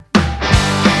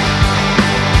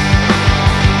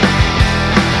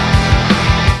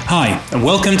and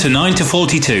welcome to 9 to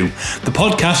 42, the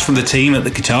podcast from the team at the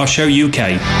Guitar Show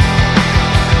UK.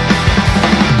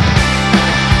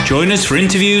 Join us for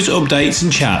interviews, updates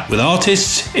and chat with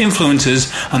artists,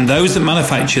 influencers and those that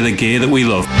manufacture the gear that we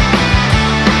love.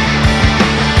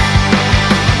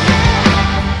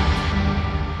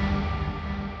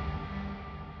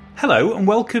 Hello and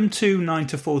welcome to 9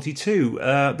 to 42,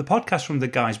 the podcast from the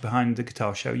guys behind the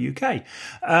Guitar Show UK.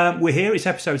 We're here, it's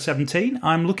episode 17.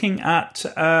 I'm looking at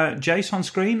Jace on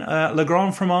screen, Le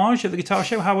Grand Fromage at the Guitar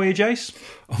Show. How are you, Jace?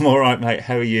 I'm all right, mate.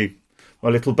 How are you? My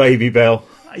little baby Belle.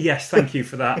 Yes, thank you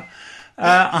for that.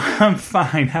 I'm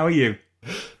fine. How are you?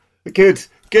 Good.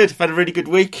 I've had a really good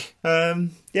week.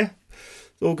 Yeah,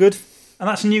 all good. And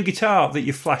that's a new guitar that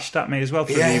you flashed at me as well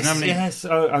for the evening, haven't you? Yes.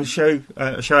 I'll show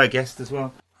our guest as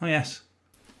well. Oh, yes.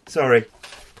 Sorry.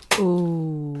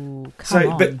 Ooh, come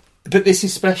on. But this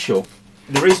is special.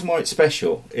 The reason why it's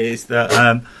special is that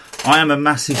I am a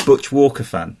massive Butch Walker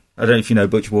fan. I don't know if you know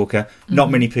Butch Walker. Not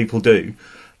many people do.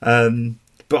 But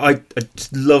I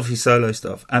just love his solo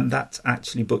stuff. And that's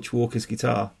actually Butch Walker's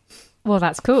guitar. Well,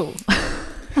 that's cool.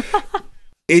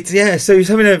 So he's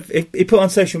having he put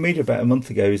on social media about a month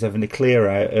ago, he was having a clear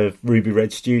out of Ruby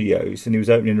Red Studios and he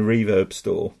was opening a Reverb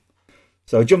store.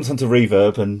 So I jumped onto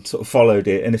Reverb and sort of followed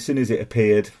it, and as soon as it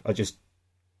appeared, I just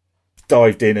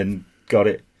dived in and got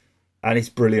it. And it's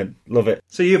brilliant. Love it.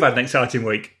 So you've had an exciting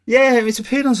week. Yeah, it's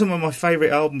appeared on some of my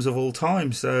favourite albums of all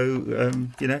time, so,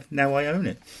 now I own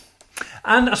it.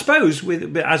 And I suppose,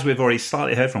 as we've already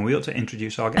slightly heard from, we ought to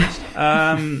introduce our guest.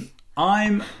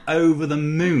 I'm over the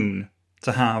moon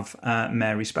to have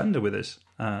Mary Spender with us.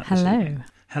 Hello.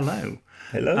 Hello.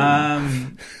 Hello.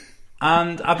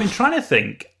 And I've been trying to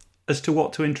think as to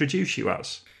what to introduce you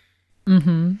as.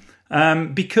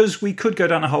 Mm-hmm. Because we could go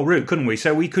down a whole route, couldn't we?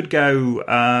 So we could go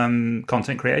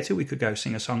content creator, we could go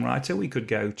singer-songwriter, we could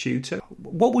go tutor.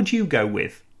 What would you go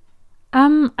with?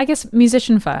 I guess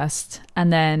musician first,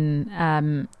 and then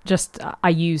I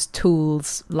use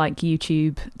tools like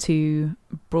YouTube to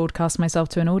broadcast myself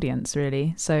to an audience,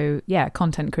 really. So yeah,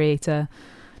 content creator,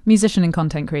 musician and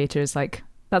content creator is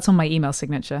that's on my email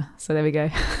signature. So there we go.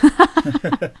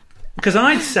 Because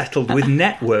I'd settled with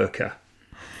networker.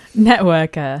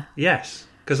 Networker. Yes,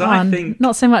 because I think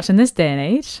not so much in this day and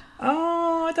age.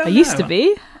 Oh, I don't know. I used to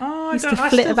be. Oh, I still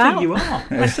think you are.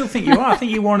 I still think you are. I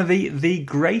think you're one of the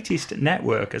greatest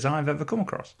networkers I've ever come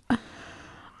across. Oh,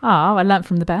 I learnt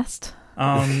from the best.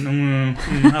 I don't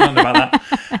know about that.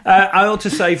 I ought to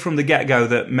say from the get-go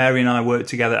that Mary and I worked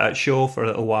together at Shaw for a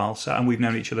little while, and we've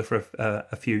known each other for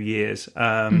a few years.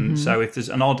 So if there's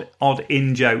an odd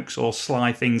in-jokes or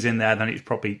sly things in there, then it's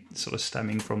probably sort of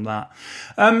stemming from that.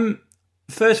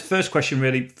 First question,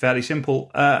 really fairly simple.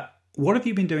 What have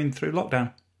you been doing through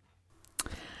lockdown?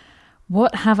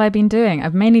 What have I been doing?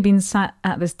 I've mainly been sat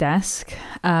at this desk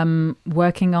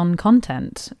working on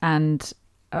content and...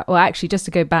 actually, just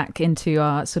to go back into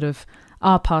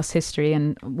our past history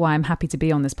and why I'm happy to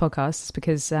be on this podcast is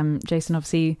because Jason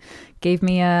obviously gave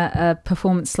me a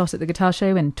performance slot at the Guitar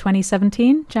Show in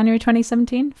 2017, January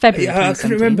 2017, February 2017. I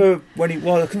couldn't remember when it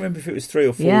was. I couldn't remember if it was 3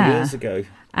 or 4 years ago.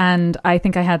 And I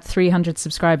think I had 300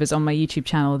 subscribers on my YouTube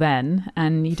channel then,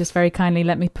 and you just very kindly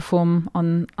let me perform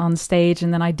on stage,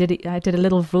 and then I did a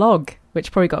little vlog,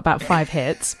 which probably got about 5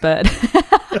 hits, but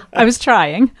I was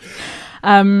trying.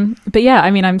 But yeah,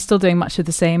 I mean, I'm still doing much of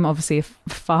the same, obviously a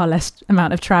far less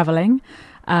amount of traveling.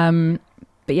 But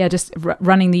yeah, just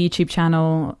running the YouTube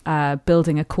channel,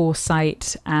 building a course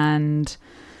site, and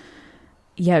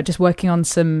yeah, just working on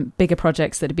some bigger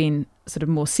projects that have been sort of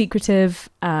more secretive.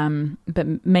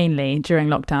 But mainly during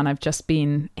lockdown, I've just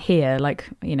been here, like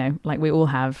we all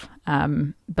have.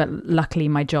 But luckily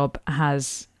my job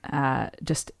has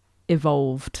just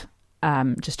evolved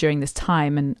just during this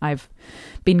time, and I've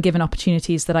been given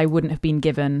opportunities that I wouldn't have been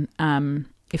given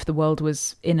if the world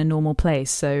was in a normal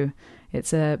place. So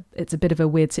it's a bit of a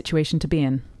weird situation to be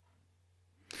in.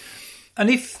 And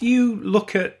if you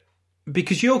look at,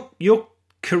 because your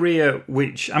career,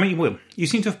 you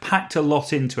seem to have packed a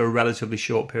lot into a relatively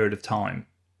short period of time.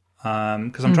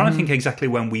 Because I'm trying to think exactly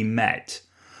when we met.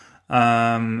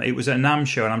 It was at a NAMM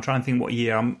show, and I'm trying to think what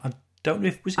year. I don't know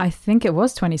if was it. I think it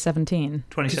was 2017.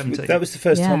 2017. That was the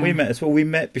first time we met as well. We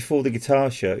met before the Guitar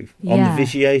Show on the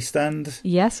Vigier stand.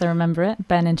 Yes, I remember it.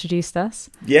 Ben introduced us.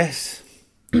 Yes.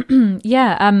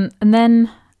 Yeah,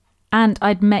 and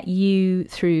I'd met you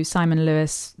through Simon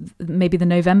Lewis maybe the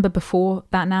November before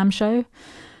that NAMM show.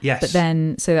 Yes. But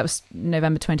then, so that was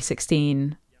November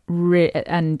 2016.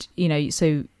 And,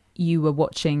 so you were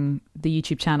watching the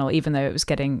YouTube channel, even though it was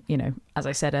getting, as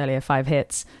I said earlier, 5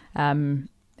 hits.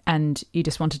 And you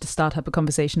just wanted to start up a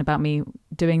conversation about me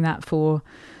doing that for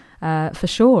for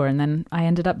sure. And then I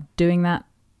ended up doing that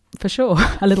for sure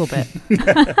a little bit.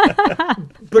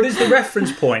 But as the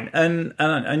reference point,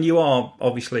 and you are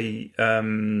obviously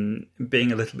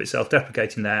being a little bit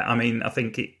self-deprecating there. I mean, I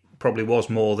think it probably was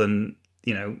more than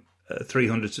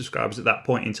 300 subscribers at that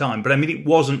point in time. But I mean, it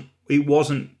wasn't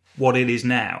what it is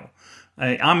now.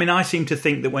 I mean, I seem to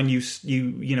think that when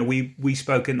we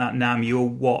spoke in that NAMM, you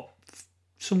were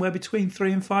somewhere between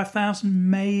 3,000 and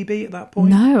 5,000 maybe at that point.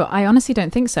 No, I honestly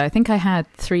don't think so. I think I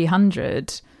had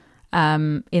 300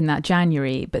 in that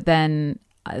January, but then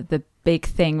the big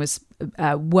thing was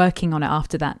working on it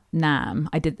after that NAMM.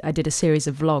 I did a series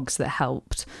of vlogs that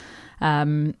helped.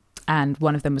 And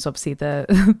one of them was obviously the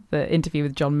interview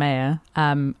with John Mayer.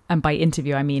 And by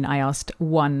interview, I mean I asked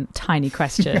one tiny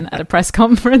question at a press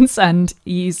conference and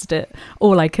used it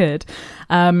all I could.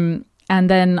 And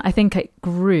then I think it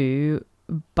grew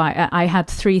by... I had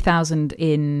 3,000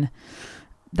 in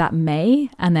that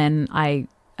May, and then I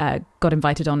got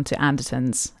invited on to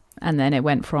Anderton's. And then it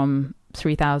went from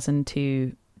 3,000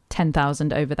 to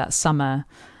 10,000 over that summer.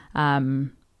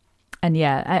 And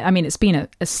yeah, I mean, it's been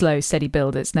a slow, steady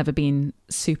build. It's never been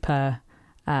super.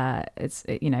 It's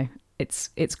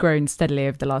grown steadily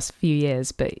over the last few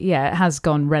years, but yeah, it has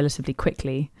gone relatively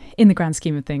quickly in the grand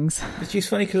scheme of things. Which is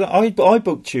funny because I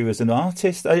booked you as an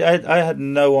artist. I had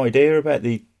no idea about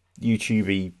the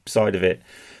YouTube side of it.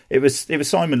 It was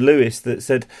Simon Lewis that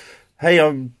said, "Hey,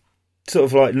 I'm sort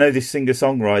of like know this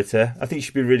singer-songwriter. I think you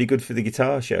should be really good for the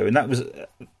guitar show." And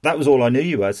that was all I knew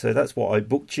you as. So that's what I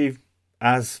booked you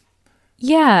as.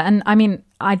 Yeah, and I mean,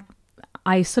 I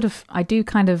do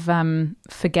kind of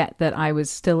forget that I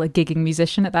was still a gigging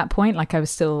musician at that point. Like I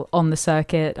was still on the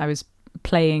circuit. I was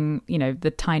playing,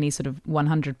 the tiny sort of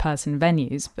 100-person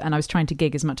venues, and I was trying to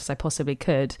gig as much as I possibly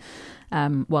could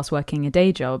whilst working a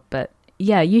day job. But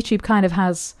yeah, YouTube kind of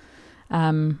has,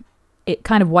 it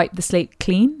kind of wiped the slate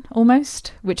clean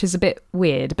almost, which is a bit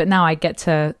weird. But now I get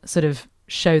to sort of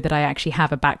show that I actually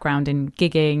have a background in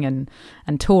gigging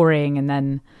and touring, and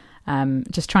then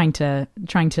just trying to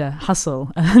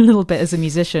hustle a little bit as a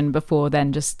musician before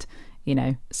then just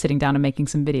sitting down and making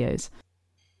some videos.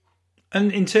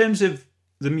 And in terms of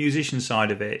the musician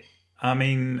side of it, I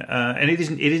mean, and it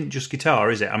isn't just guitar,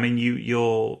 is it? I mean,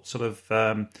 you're sort of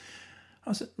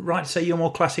is it right to say you're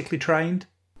more classically trained?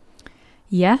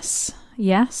 Yes.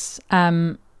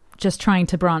 Just trying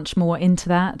to branch more into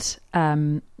that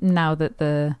now that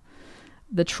the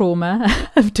trauma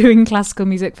of doing classical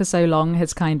music for so long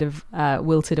has kind of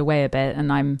wilted away a bit,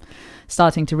 and I'm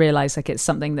starting to realize like it's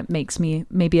something that makes me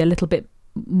maybe a little bit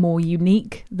more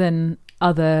unique than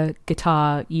other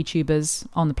guitar YouTubers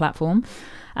on the platform.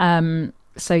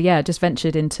 So yeah, just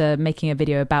ventured into making a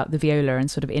video about the viola and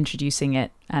sort of introducing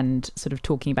it and sort of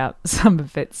talking about some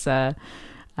of its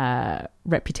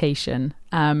reputation.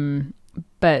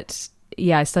 But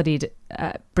yeah, I studied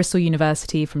at Bristol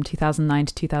University from 2009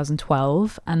 to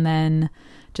 2012, and then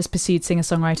just pursued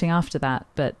singer-songwriting after that.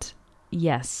 But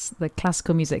yes, the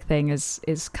classical music thing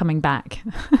is coming back.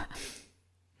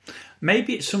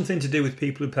 Maybe it's something to do with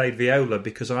people who played viola,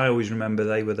 because I always remember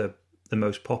they were the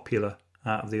most popular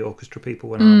out of the orchestra people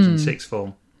when I was in sixth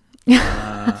form.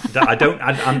 I don't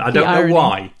know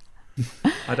why.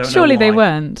 I don't Surely know why. They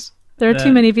weren't. There are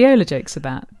too many viola jokes for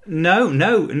that. No.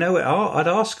 At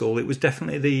our school, it was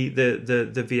definitely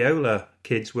the viola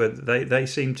kids were they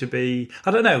seemed to be.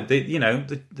 I don't know.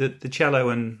 The cello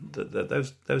and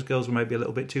those girls were maybe a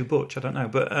little bit too butch. I don't know,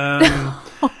 but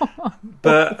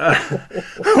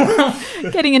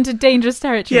getting into dangerous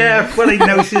territory. Yeah, well,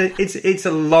 it's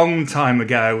a long time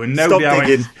ago, and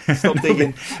nobody. Stop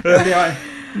digging.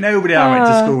 Nobody I went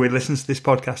to school with listens to this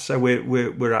podcast, so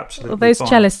we're absolutely those fine.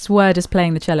 cellists were just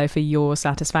playing the cello for your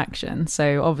satisfaction,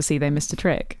 so obviously they missed a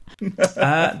trick.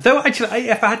 Though actually,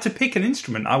 if I had to pick an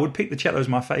instrument, I would pick the cello as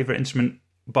my favourite instrument,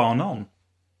 bar none,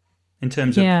 in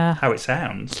terms of how it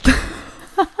sounds.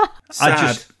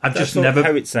 Sad. I've just not never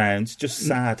how it sounds. Just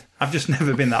sad. I've just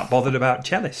never been that bothered about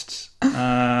cellists.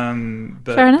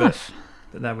 Fair enough.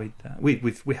 But there we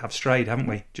have strayed, haven't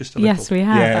we? Just a little. Yes, we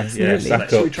have. Absolutely. Yeah,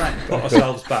 Let's try and put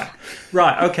ourselves back.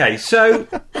 Right. Okay. So,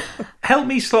 help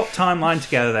me slot timeline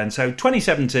together then. So,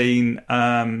 2017,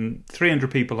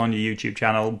 300 people on your YouTube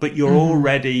channel, but you're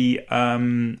already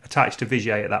attached to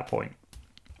Vijay at that point.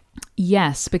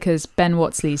 Yes, because Ben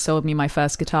Watsley sold me my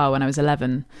first guitar when I was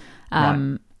 11,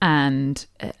 and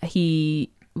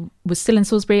he was still in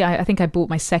Salisbury. I think I bought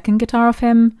my second guitar off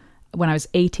him when I was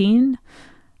 18.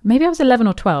 Maybe I was 11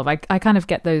 or 12. I kind of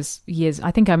get those years.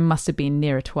 I think I must have been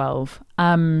nearer 12.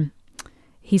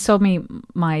 he sold me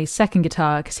my second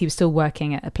guitar because he was still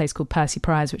working at a place called Percy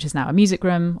Prize, which is now a music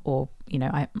room, or, you know,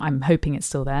 I'm hoping it's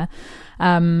still there.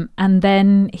 And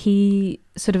then he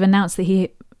sort of announced that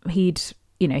he'd,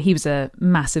 you know, he was a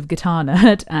massive guitar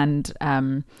nerd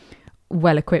and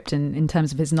well equipped in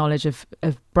terms of his knowledge of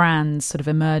brands sort of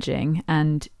emerging.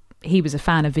 And he was a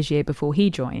fan of Vigier before he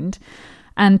joined.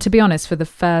 And to be honest, for the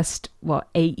first,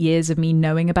 8 years of me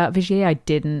knowing about Vigier, I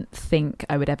didn't think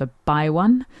I would ever buy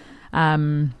one.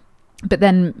 But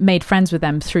then made friends with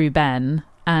them through Ben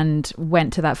and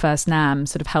went to that first NAMM,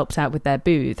 sort of helped out with their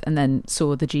booth, and then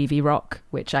saw the GV Rock,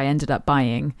 which I ended up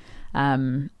buying.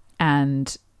 And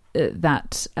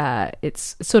that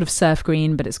it's sort of surf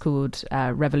green, but it's called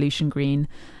Revolution green.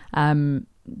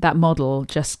 That model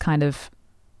just kind of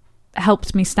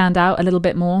helped me stand out a little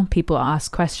bit more. People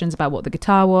asked questions about what the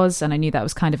guitar was, and I knew that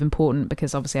was kind of important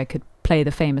because obviously I could play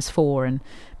the famous 4 and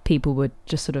people would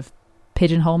just sort of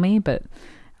pigeonhole me, but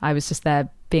I was just there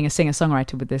being a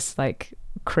singer-songwriter with this like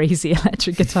crazy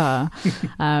electric guitar.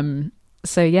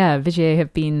 So yeah, Vigier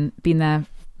have been there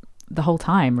the whole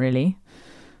time, really.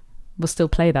 We'll still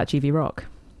play that GV Rock.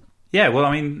 Yeah, well,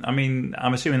 I mean,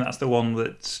 I'm assuming that's the one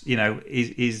that, you know,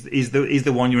 is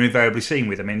the one you're invariably seeing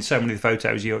with. I mean, so many of the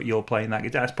photos you're playing that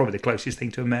guitar. That's probably the closest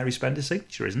thing to a Mary Spender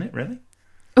signature, isn't it? Really?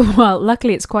 Well,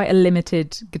 luckily it's quite a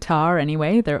limited guitar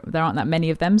anyway. There aren't that many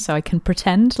of them, so I can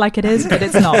pretend like it is, but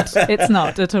it's not. It's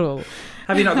not at all.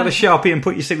 Have you not got a Sharpie and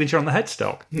put your signature on the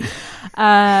headstock?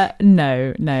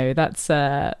 No, that's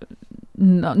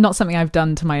not something I've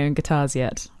done to my own guitars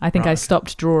yet. I think I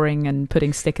stopped drawing and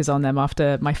putting stickers on them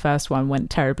after my first one went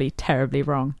terribly, terribly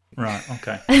wrong. Right,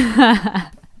 okay.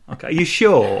 Okay, are you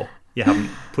sure you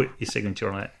haven't put your signature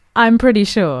on it? I'm pretty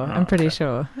sure. I'm pretty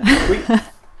sure.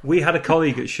 We had a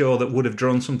colleague at Shaw that would have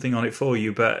drawn something on it for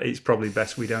you, but it's probably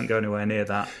best we don't go anywhere near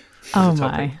that. Oh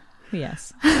my,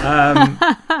 yes.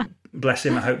 Bless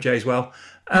him, I hope Jay's well.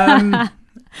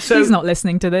 So he's not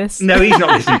listening to this. No, he's not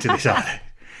listening to this either.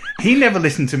 He never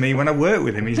listened to me when I worked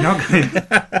with him. He's not going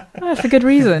to... For good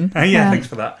reason. Thanks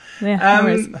for that.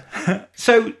 Yeah,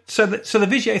 so the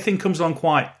Vigier thing comes along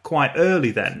quite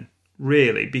early then,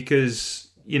 really, because,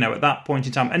 you know, at that point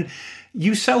in time... And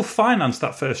you self-financed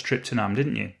that first trip to NAMM,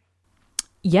 didn't you?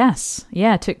 Yes.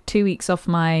 Yeah, took 2 weeks off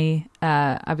my...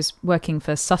 I was working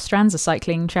for Sustrans, a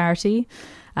cycling charity.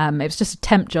 It was just a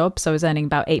temp job, so I was earning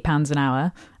about £8 an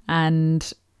hour.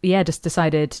 And yeah, just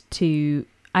decided to...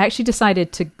 I actually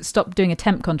decided to stop doing a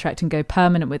temp contract and go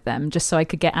permanent with them just so I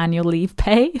could get annual leave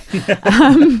pay.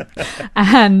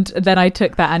 And then I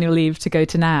took that annual leave to go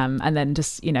to NAMM and then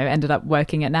just, you know, ended up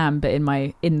working at NAMM, but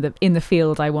in the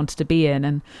field I wanted to be in.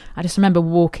 And I just remember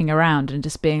walking around and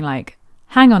just being like,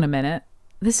 hang on a minute,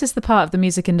 this is the part of the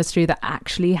music industry that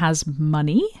actually has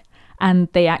money and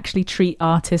they actually treat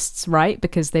artists right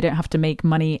because they don't have to make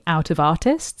money out of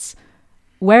artists.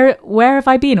 Where have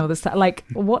I been all this time? Like,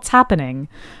 what's happening?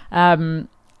 And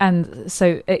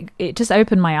so it just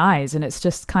opened my eyes, and it's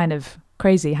just kind of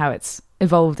crazy how it's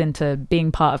evolved into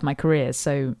being part of my career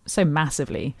so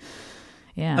massively.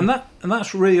 Yeah, and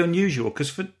that's really unusual because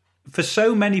for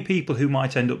so many people who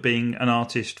might end up being an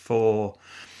artist for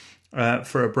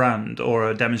a brand or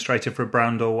a demonstrator for a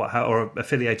brand or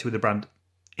affiliated with a brand,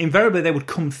 invariably they would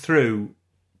come through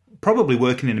probably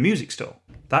working in a music store.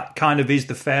 That kind of is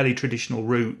the fairly traditional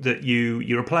route that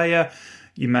you're a player,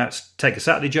 you might take a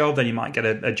Saturday job, then you might get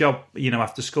a job, you know,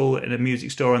 after school in a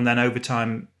music store, and then over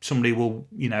time somebody will,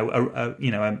 you know,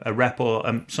 a rep or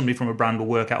somebody from a brand will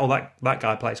work out, oh, that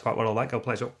guy plays quite well, or that girl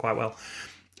plays quite well.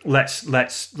 Let's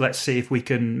see if we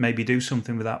can maybe do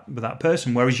something with that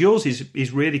person. Whereas yours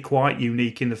is really quite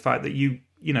unique in the fact that you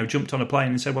know jumped on a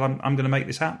plane and said, well, I'm going to make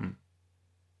this happen.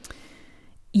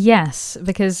 Yes,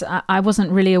 because I wasn't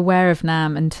really aware of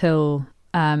NAMM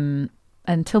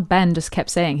until Ben just kept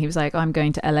saying, he was like, oh, I'm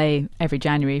going to LA every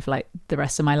January for like the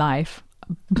rest of my life,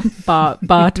 bar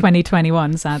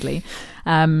 2021, sadly,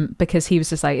 because he was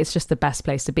just like, it's just the best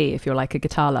place to be if you're like a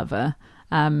guitar lover.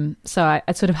 So I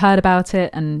sort of heard about it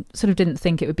and sort of didn't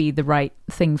think it would be the right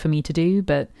thing for me to do,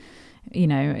 but you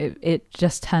know, it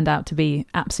just turned out to be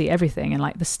absolutely everything, and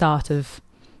like the start of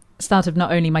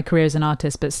not only my career as an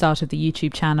artist, but start of the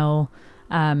YouTube channel,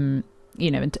 you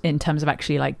know, in terms of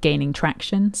actually like gaining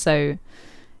traction. So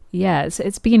yeah,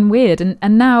 it's been weird.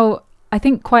 And now I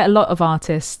think quite a lot of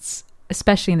artists,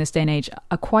 especially in this day and age,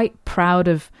 are quite proud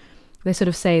of, they sort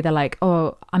of say they're like,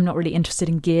 oh, I'm not really interested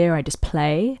in gear, I just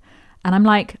play. And I'm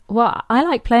like, well, I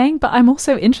like playing, but I'm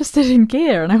also interested in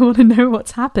gear and I want to know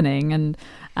what's happening.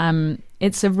 And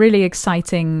it's a really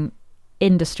exciting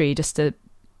industry just to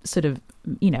sort of,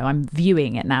 you know, I'm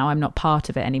viewing it now. I'm not part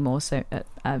of it anymore. So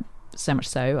so much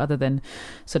so, other than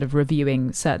sort of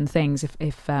reviewing certain things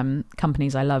if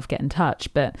companies I love get in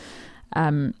touch. But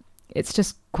it's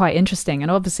just quite interesting. And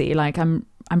obviously, like, I'm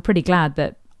pretty glad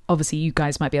that obviously you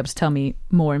guys might be able to tell me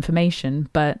more information,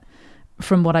 but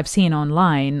from what I've seen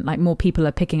online, like, more people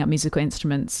are picking up musical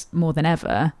instruments more than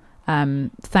ever,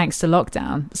 thanks to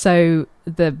lockdown. So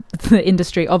the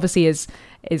industry obviously is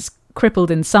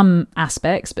crippled in some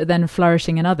aspects, but then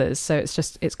flourishing in others. So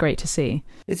it's great to see.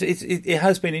 It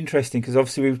has been interesting, because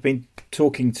obviously we've been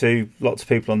talking to lots of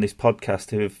people on this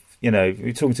podcast who have,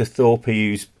 we're talking to Thorpe,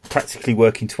 who's practically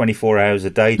working 24 hours a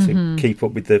day to keep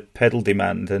up with the pedal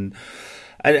demand, and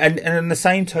on the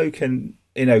same token,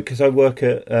 because I work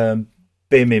at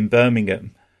BIM in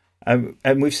Birmingham,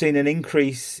 and we've seen an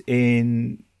increase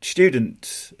in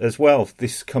students as well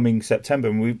this coming September,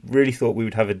 and we really thought we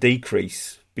would have a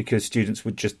decrease because students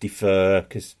would just defer,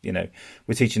 because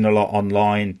we're teaching a lot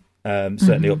online,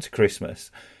 certainly up to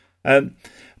Christmas. But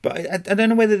I don't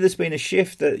know whether there's been a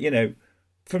shift that,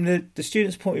 from the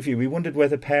students' point of view, we wondered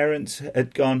whether parents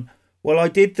had gone, well, I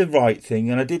did the right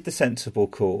thing and I did the sensible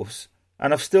course,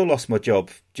 and I've still lost my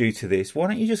job due to this. Why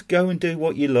don't you just go and do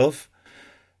what you love?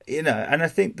 And I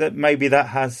think that maybe that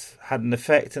has had an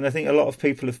effect. And I think a lot of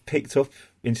people have picked up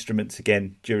instruments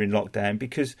again during lockdown,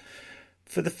 because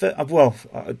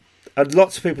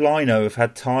lots of people I know have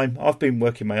had time. I've been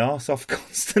working my arse off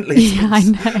constantly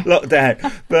since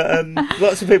lockdown. But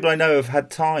lots of people I know have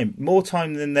had time, more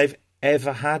time than they've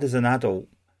ever had as an adult.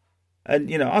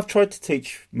 And, I've tried to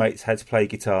teach mates how to play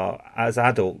guitar as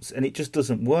adults, and it just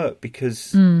doesn't work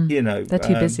because, they're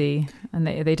too busy and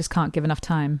they just can't give enough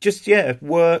time.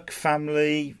 Work,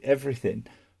 family, everything.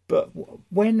 But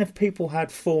when have people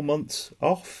had 4 months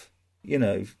off?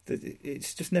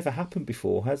 It's just never happened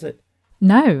before, has it?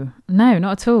 No,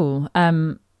 not at all.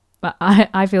 But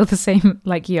I feel the same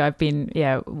like you. I've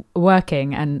been,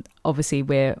 working, and obviously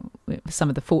we're some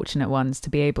of the fortunate ones to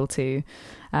be able to.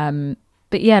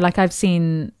 But yeah, like, I've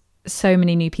seen so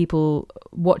many new people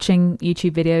watching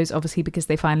YouTube videos, obviously because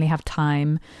they finally have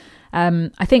time.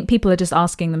 I think people are just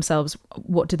asking themselves,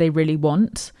 what do they really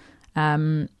want?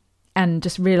 And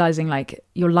just realizing, like,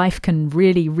 your life can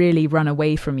really, really run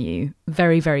away from you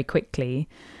very, very quickly.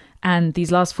 And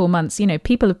these last 4 months,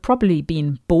 people have probably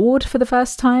been bored for the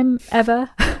first time ever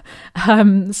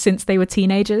since they were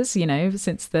teenagers,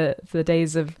 since the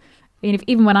days of,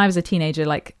 even when I was a teenager,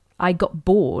 like, I got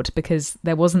bored because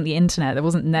there wasn't the internet, there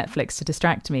wasn't Netflix to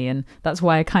distract me, and that's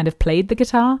why I kind of played the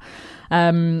guitar.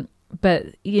 But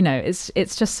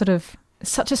it's just sort of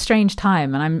such a strange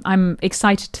time, and I'm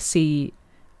excited to see.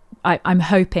 I'm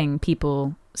hoping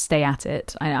people stay at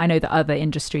it. I know that other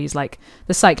industries, like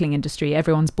the cycling industry,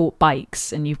 everyone's bought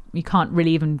bikes, and you can't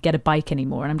really even get a bike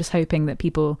anymore. And I'm just hoping that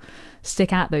people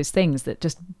stick at those things that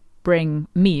just bring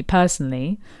me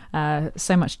personally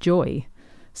so much joy.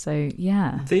 So,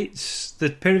 yeah.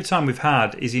 The period of time we've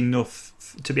had is enough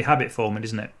to be habit forming,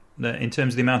 isn't it? In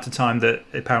terms of the amount of time that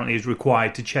apparently is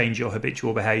required to change your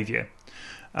habitual behaviour.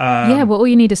 All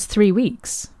you need is 3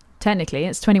 weeks. Technically,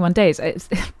 it's 21 days.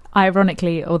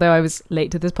 Ironically, although I was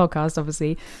late to this podcast,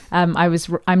 obviously,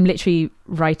 I'm literally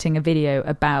writing a video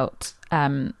about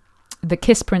the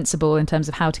KISS principle in terms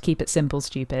of how to keep it simple,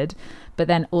 stupid, but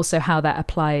then also how that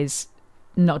applies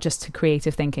not just to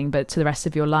creative thinking, but to the rest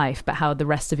of your life, but how the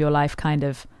rest of your life kind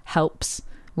of helps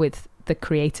with the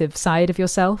creative side of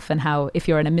yourself, and how if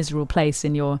you're in a miserable place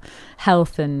in your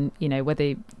health, and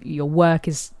whether your work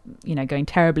is going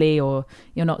terribly, or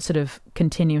you're not sort of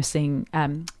continuously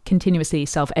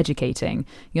self-educating,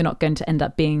 you're not going to end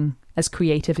up being as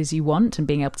creative as you want and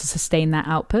being able to sustain that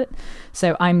output.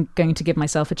 So I'm going to give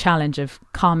myself a challenge of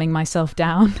calming myself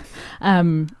down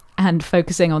and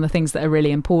focusing on the things that are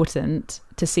really important,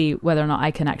 to see whether or not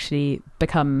I can actually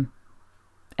become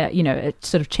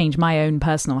sort of change my own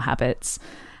personal habits,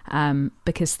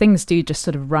 because things do just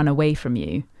sort of run away from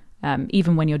you,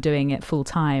 even when you're doing it full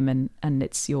time and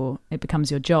it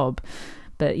becomes your job.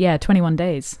 But yeah, 21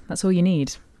 days, that's all you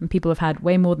need. And people have had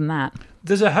way more than that.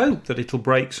 There's a hope that it'll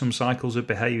break some cycles of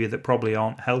behaviour that probably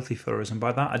aren't healthy for us. And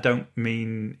by that, I don't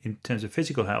mean in terms of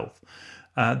physical health.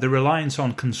 The reliance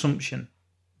on consumption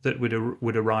that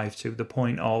would arrive to the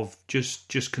point of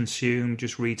just consume,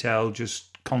 just retail, just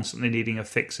constantly needing a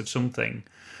fix of something.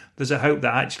 There's a hope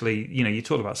that actually, you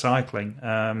talked about cycling.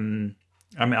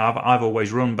 I've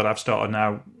always run, but I've started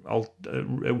now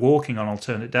walking on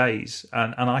alternate days,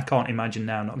 and I can't imagine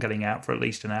now not getting out for at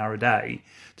least an hour a day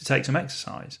to take some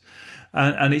exercise.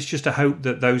 And it's just a hope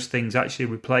that those things actually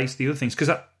replace the other things, because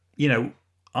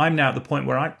I'm now at the point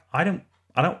where I don't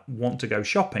want to go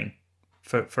shopping.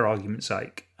 for argument's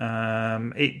sake.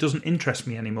 It doesn't interest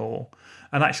me anymore.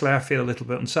 And actually I feel a little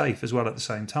bit unsafe as well at the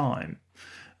same time.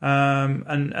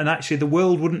 And actually the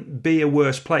world wouldn't be a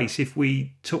worse place if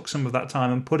we took some of that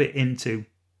time and put it into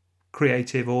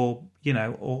creative or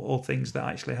things that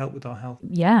actually help with our health.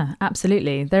 Yeah,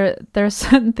 absolutely. There are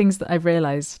certain things that I've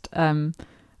realized,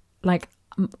 like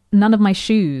none of my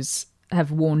shoes have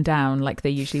worn down like they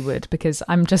usually would, because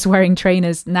I'm just wearing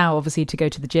trainers now, obviously, to go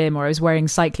to the gym, or I was wearing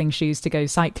cycling shoes to go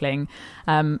cycling.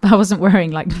 I wasn't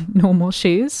wearing like normal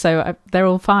shoes, so they're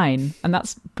all fine, and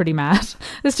that's pretty mad.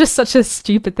 It's just such a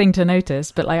stupid thing to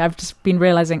notice, but like I've just been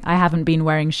realizing I haven't been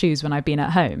wearing shoes when I've been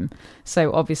at home,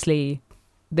 so obviously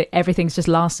everything's just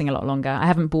lasting a lot longer. I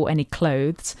haven't bought any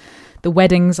clothes. The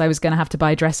weddings I was going to have to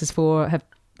buy dresses for have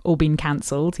all been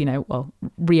cancelled,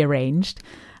 rearranged.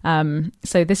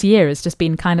 So this year has just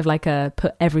been kind of like a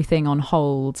put everything on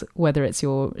hold, whether it's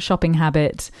your shopping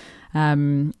habit,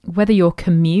 whether your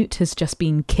commute has just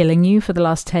been killing you for the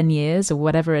last 10 years or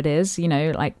whatever it is,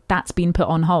 like that's been put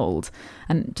on hold.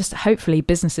 And just hopefully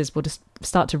businesses will just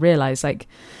start to realize like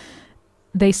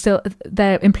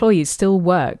their employees still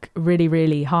work really,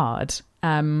 really hard,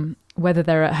 whether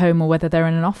they're at home or whether they're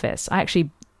in an office.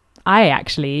 I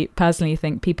actually personally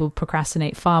think people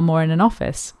procrastinate far more in an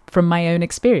office from my own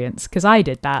experience, because I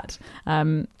did that.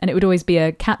 And it would always be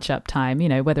a catch-up time,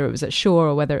 whether it was at Shaw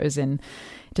or whether it was in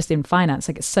finance.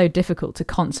 Like, it's so difficult to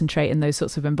concentrate in those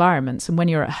sorts of environments. And when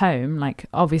you're at home, like,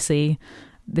 obviously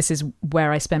this is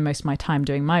where I spend most of my time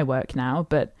doing my work now,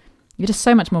 but you're just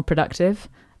so much more productive.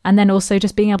 And then also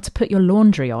just being able to put your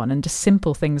laundry on and just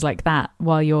simple things like that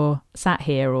while you're sat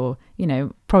here, or,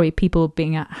 probably people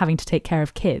having to take care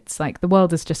of kids. Like, the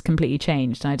world has just completely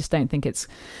changed. And I just don't think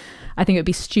I think it would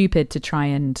be stupid to try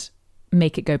and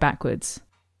make it go backwards.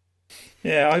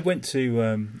 Yeah, I went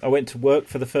to work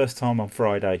for the first time on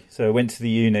Friday. So I went to the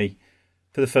uni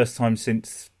for the first time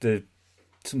since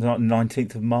something like the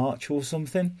 19th of March or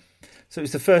something. So it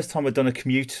was the first time I'd done a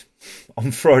commute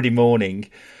on Friday morning.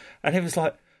 And it was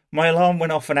like, my alarm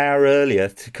went off an hour earlier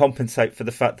to compensate for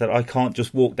the fact that I can't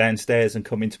just walk downstairs and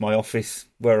come into my office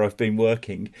where I've been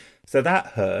working. So that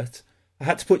hurt. I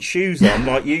had to put shoes on,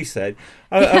 like you said.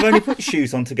 I've only put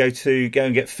shoes on to go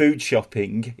and get food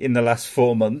shopping in the last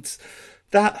 4 months.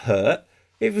 That hurt.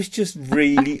 It was just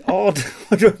really odd.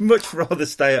 I'd much rather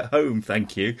stay at home,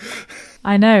 thank you.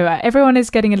 I know. Everyone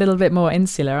is getting a little bit more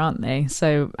insular, aren't they?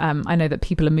 So I know that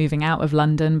people are moving out of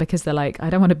London because they're like, I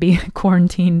don't want to be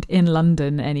quarantined in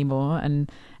London anymore.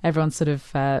 And everyone's sort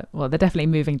of, they're definitely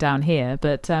moving down here.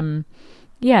 But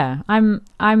yeah,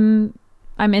 I'm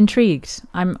intrigued.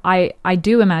 I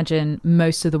do imagine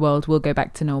most of the world will go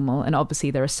back to normal. And obviously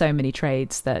there are so many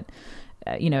trades that,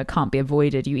 it can't be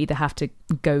avoided. You either have to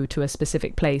go to a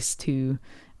specific place to,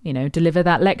 deliver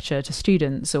that lecture to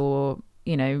students, or,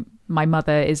 my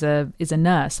mother is a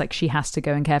nurse, like she has to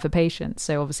go and care for patients.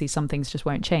 So obviously some things just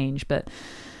won't change. But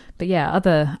yeah,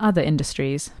 other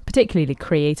industries, particularly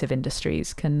creative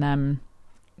industries, can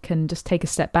just take a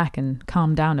step back and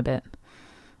calm down a bit.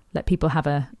 Let people have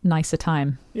a nicer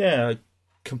time. Yeah, I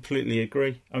completely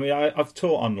agree. I mean, I've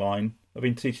taught online. I've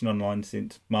been teaching online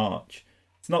since March.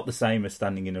 It's not the same as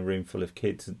standing in a room full of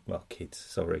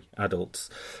adults.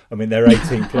 I mean, they're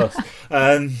 18 plus.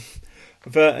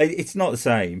 But it's not the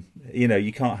same.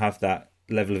 You can't have that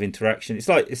level of interaction. It's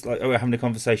like we're having a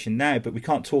conversation now, but we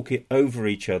can't talk it over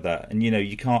each other. And,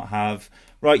 you can't have,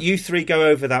 right, you three go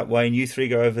over that way and you three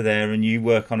go over there and you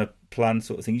work on a plan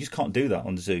sort of thing. You just can't do that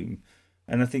on Zoom.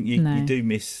 And I think you do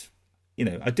miss,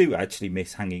 I do actually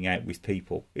miss hanging out with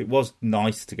people. It was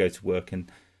nice to go to work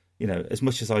and, as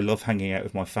much as I love hanging out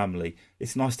with my family,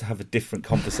 it's nice to have a different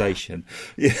conversation.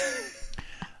 Yeah.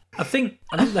 I think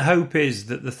the hope is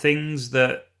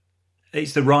that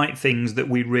it's the right things that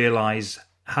we realise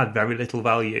had very little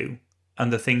value,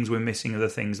 and the things we're missing are the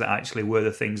things that actually were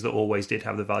the things that always did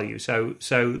have the value. So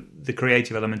the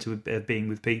creative element of being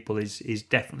with people is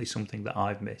definitely something that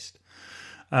I've missed.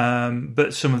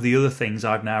 But some of the other things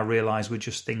I've now realised were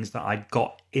just things that I'd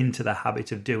got into the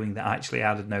habit of doing that actually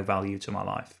added no value to my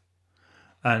life.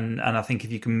 And I think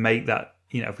if you can make that,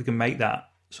 if we can make that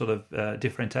sort of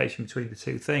differentiation between the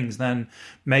two things, then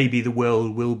maybe the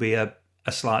world will be a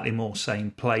slightly more sane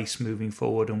place moving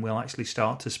forward, and we'll actually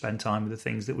start to spend time with the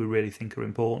things that we really think are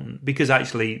important. Because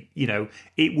actually,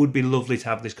 it would be lovely to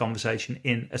have this conversation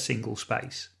in a single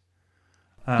space.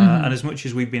 And as much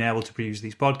as we've been able to produce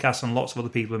these podcasts, and lots of other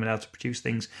people have been able to produce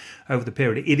things over the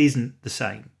period, it isn't the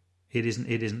same. It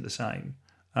isn't the same.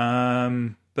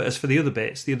 But as for the other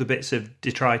bits of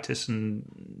detritus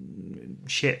and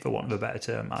shit, for want of a better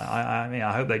term, I mean,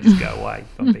 I hope they just go away.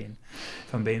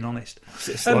 If I'm being honest,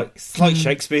 it's like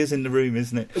Shakespeare's in the room,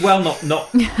 isn't it? Well,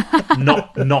 not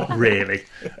really.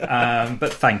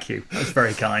 But thank you. That's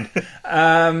very kind.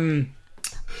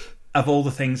 Of all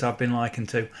the things I've been likened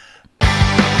to.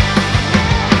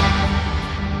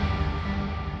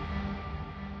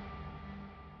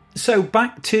 So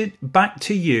back to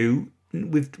you.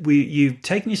 You've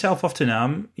taken yourself off to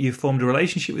NAMM. You've formed a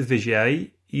relationship with Vigier.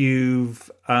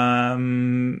 You've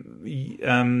formed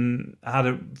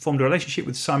a relationship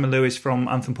with Simon Lewis from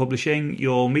Anthem Publishing.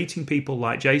 You're meeting people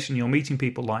like Jason. You're meeting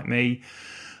people like me.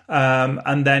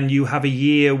 And then you have a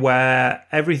year where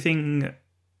everything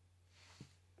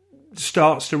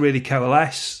starts to really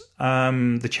coalesce.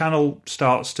 The channel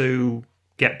starts to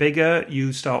get bigger.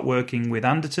 You start working with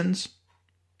Andertons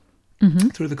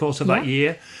through the course of that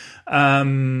year.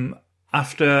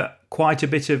 After quite a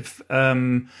bit of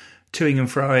toing and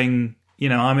froing,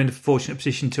 I'm in a fortunate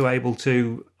position to able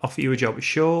to offer you a job at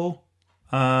Shaw.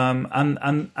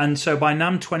 And so by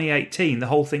NAMM 2018, the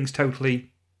whole thing's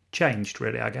totally changed,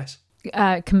 really, I guess.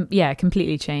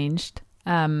 Completely changed.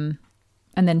 And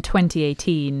then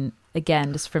 2018,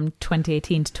 again, just from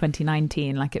 2018 to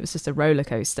 2019, like it was just a roller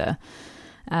coaster.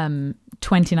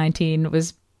 2019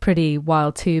 was pretty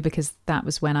wild too, because that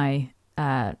was when I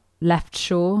left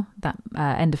Shaw, that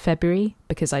end of February,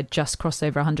 because I just crossed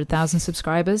over 100,000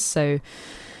 subscribers. So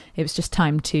it was just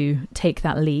time to take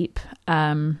that leap.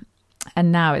 And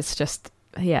now it's just,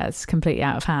 it's completely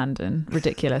out of hand and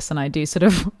ridiculous. And I do sort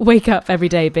of wake up every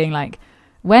day being like,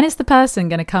 when is the person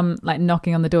going to come like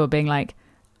knocking on the door being like,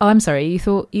 oh, I'm sorry, you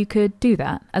thought you could do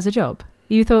that as a job?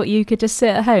 You thought you could just sit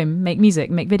at home, make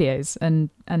music, make videos and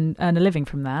earn a living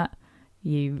from that?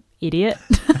 You idiot.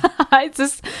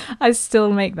 I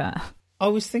still make that. I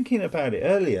was thinking about it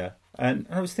earlier, and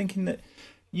I was thinking that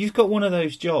you've got one of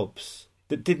those jobs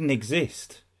that didn't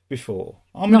exist before.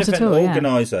 I'm an event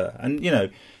organiser, and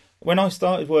when I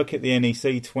started work at the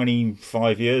NEC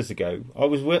 25 years ago, I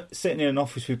was sitting in an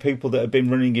office with people that had been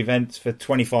running events for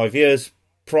 25 years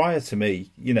prior to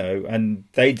me, and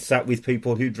they'd sat with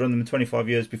people who'd run them 25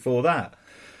 years before that.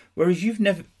 Whereas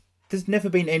there's never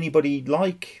been anybody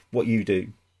like what you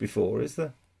do before, is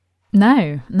there?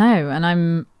 No,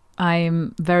 and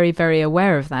I'm very, very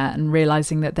aware of that and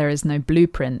realizing that there is no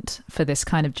blueprint for this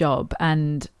kind of job,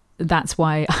 and that's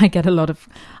why I get a lot of.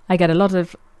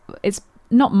 It's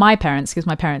not my parents, because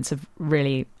my parents have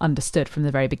really understood from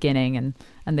the very beginning,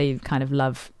 and they kind of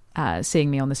love seeing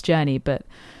me on this journey. But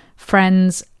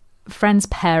friends'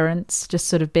 parents just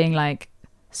sort of being like,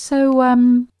 so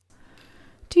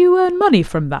do you earn money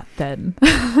from that then?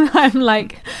 I'm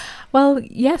like, well,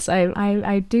 yes,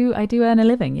 I do earn a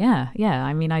living. Yeah.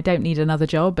 I mean, I don't need another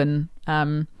job, and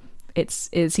it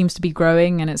seems to be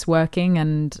growing and it's working,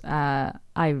 and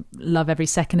I love every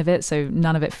second of it. So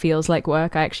none of it feels like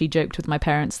work. I actually joked with my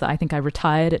parents that I think I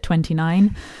retired at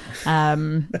 29,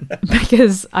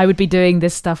 because I would be doing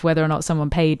this stuff whether or not someone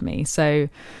paid me. So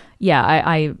yeah,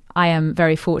 I am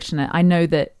very fortunate. I know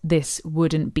that this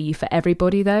wouldn't be for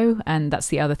everybody though, and that's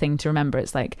the other thing to remember.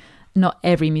 It's like not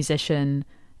every musician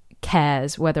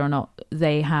cares whether or not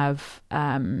they have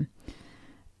a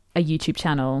YouTube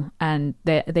channel, and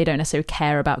they don't necessarily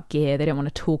care about gear. They don't want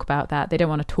to talk about that. They don't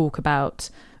want to talk about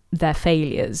their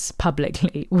failures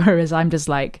publicly. Whereas I'm just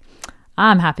like,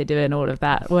 I'm happy doing all of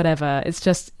that, whatever. It's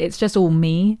just all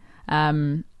me.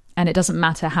 And it doesn't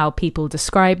matter how people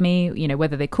describe me,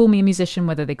 whether they call me a musician,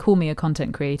 whether they call me a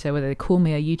content creator, whether they call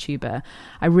me a YouTuber.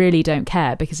 I really don't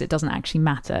care, because it doesn't actually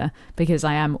matter, because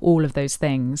I am all of those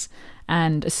things.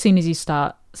 And as soon as you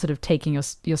start sort of taking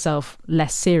yourself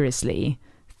less seriously,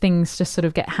 things just sort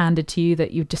of get handed to you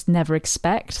that you just never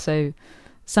expect. So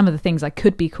some of the things I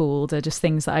could be called are just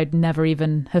things that I'd never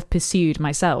even have pursued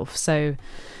myself. So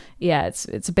yeah,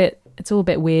 it's all a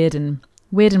bit weird and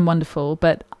wonderful,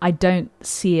 but I don't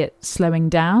see it slowing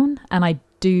down, and I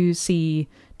do see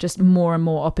just more and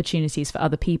more opportunities for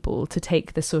other people to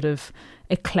take this sort of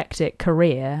eclectic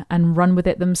career and run with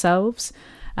it themselves,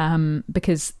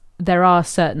 because there are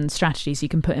certain strategies you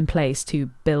can put in place to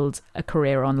build a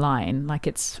career online. Like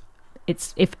it's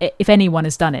if anyone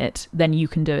has done it, then you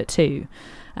can do it too.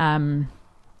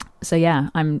 So yeah,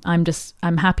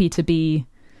 I'm happy to be.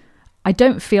 I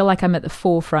don't feel like I'm at the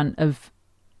forefront of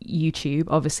YouTube,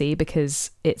 obviously,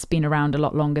 because it's been around a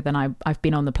lot longer than I've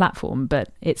been on the platform, but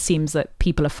it seems that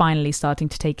people are finally starting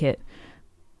to take it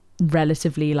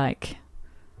relatively, like,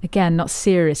 again, not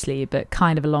seriously, but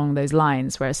kind of along those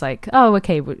lines, where it's like, oh,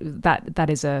 okay,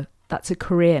 that's a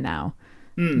career now.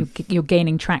 you're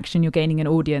gaining traction, you're gaining an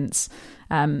audience.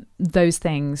 Those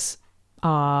things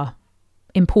are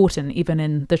important even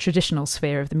in the traditional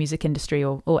sphere of the music industry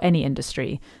or any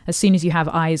industry. As soon as you have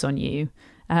eyes on you,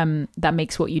 that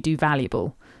makes what you do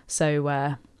valuable.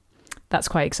 So that's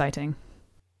quite exciting.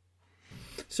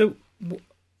 So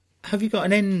have you got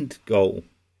an end goal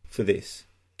for this?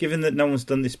 Given that no one's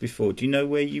done this before, do you know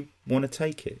where you want to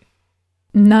take it?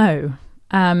 No.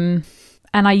 And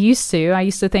I used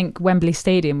to think Wembley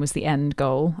Stadium was the end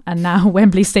goal, and now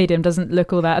Wembley Stadium doesn't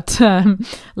look all that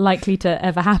likely to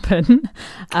ever happen.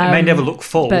 It may never look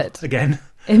full again.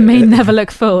 It may never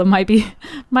look full. It might be,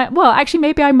 actually,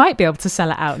 maybe I might be able to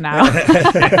sell it out now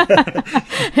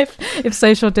if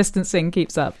social distancing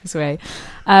keeps up this way.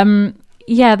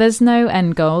 There's no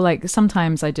end goal. Like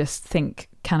sometimes I just think,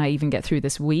 can I even get through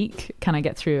this week? Can I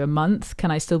get through a month?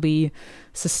 Can I still be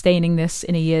sustaining this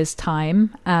in a year's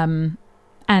time?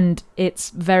 And it's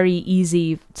very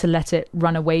easy to let it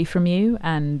run away from you,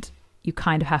 and you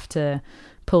kind of have to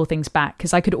pull things back,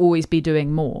 because I could always be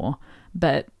doing more,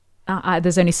 but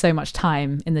there's only so much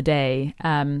time in the day.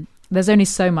 There's only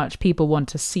so much people want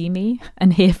to see me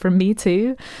and hear from me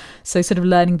too. So sort of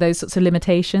learning those sorts of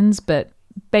limitations. But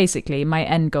basically, my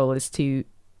end goal is to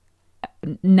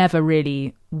never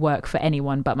really work for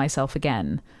anyone but myself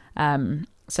again.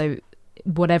 So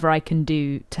whatever I can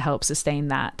do to help sustain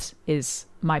that is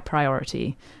my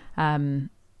priority.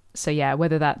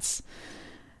 Whether that's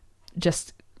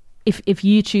just if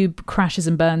YouTube crashes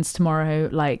and burns tomorrow,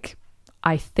 like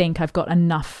I think I've got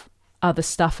enough other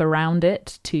stuff around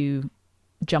it to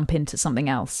jump into something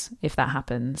else if that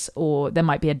happens. Or there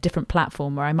might be a different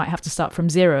platform where I might have to start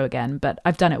from zero again, but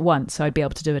I've done it once, so I'd be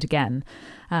able to do it again.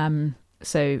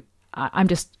 So I'm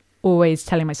just always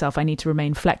telling myself I need to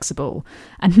remain flexible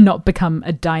and not become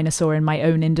a dinosaur in my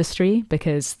own industry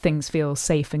because things feel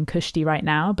safe and cushy right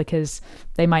now, because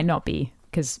they might not be,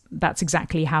 because that's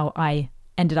exactly how I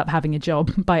ended up having a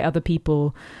job, by other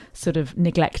people sort of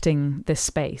neglecting this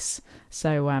space.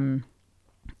 So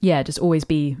just always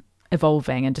be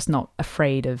evolving and just not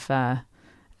afraid of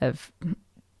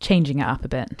changing it up a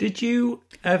bit. Did you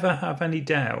ever have any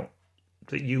doubt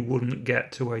that you wouldn't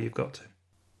get to where you've got to?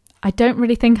 I don't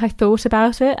really think I thought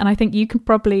about it, and I think you can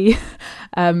probably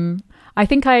I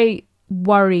think I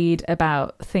worried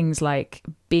about things like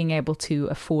being able to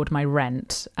afford my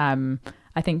rent.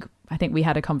 I think we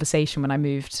had a conversation when I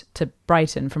moved to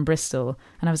Brighton from Bristol,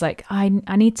 and I was like, I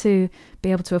need to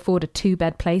be able to afford a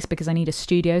 2-bed place because I need a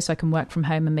studio so I can work from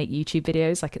home and make YouTube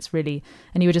videos. Like, it's really...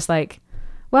 And you were just like,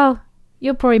 well,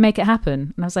 you'll probably make it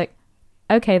happen. And I was like,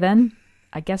 okay then,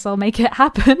 I guess I'll make it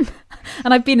happen.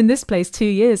 And I've been in this place 2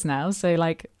 years now, so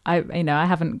like I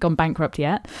haven't gone bankrupt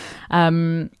yet.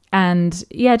 And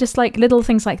yeah, just like little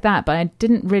things like that. But I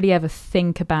didn't really ever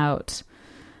think about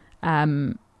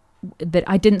that.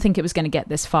 I didn't think it was going to get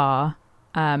this far.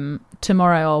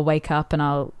 Tomorrow I'll wake up and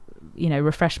I'll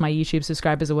refresh my YouTube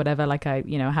subscribers or whatever, like I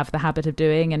have the habit of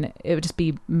doing, and it would just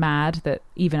be mad that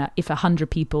even if 100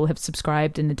 people have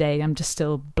subscribed in a day, I'm just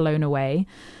still blown away.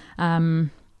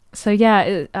 So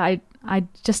yeah, I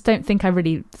just don't think I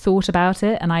really thought about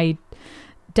it. And I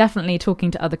definitely,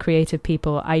 talking to other creative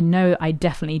people, I know I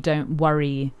definitely don't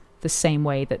worry the same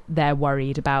way that they're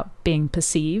worried about being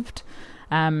perceived.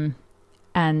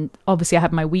 And obviously I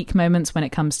have my weak moments when it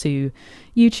comes to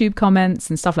YouTube comments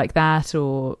and stuff like that,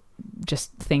 or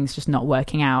just things just not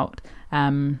working out.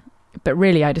 But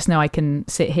really, I just know I can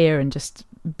sit here and just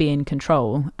be in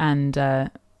control and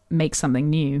make something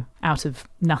new out of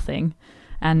nothing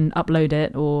and upload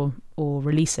it or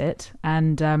release it.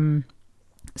 And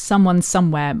someone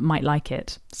somewhere might like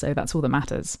it. So that's all that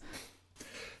matters.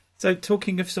 So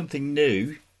talking of something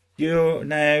new, you're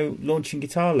now launching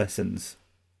guitar lessons.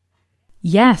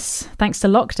 Yes, thanks to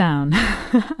lockdown.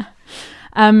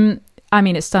 I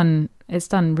mean, it's done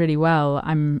really well.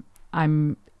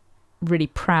 I'm really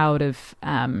proud of.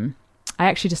 I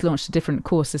actually just launched a different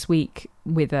course this week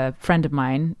with a friend of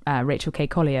mine, Rachel K.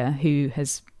 Collier, who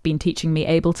has been teaching me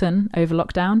Ableton over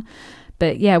lockdown.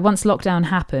 But yeah, once lockdown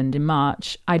happened in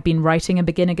March, I'd been writing a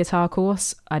beginner guitar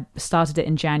course. I'd started it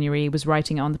in January, was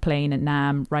writing it on the plane at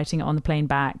NAMM, writing it on the plane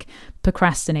back,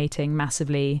 procrastinating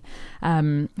massively,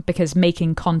 because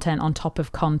making content on top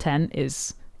of content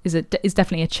is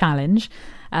definitely a challenge.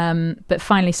 But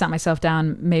finally sat myself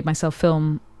down, made myself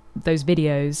film those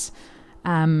videos,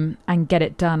 and get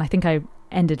it done. I think I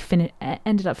ended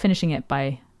up finishing it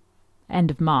by end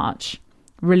of March.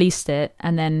 Released it,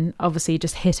 and then obviously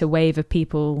just hit a wave of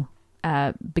people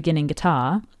beginning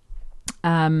guitar,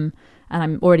 and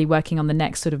I'm already working on the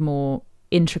next sort of more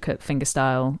intricate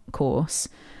fingerstyle course.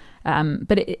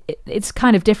 But it's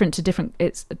kind of different to different.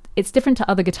 It's different to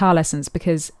other guitar lessons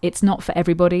because it's not for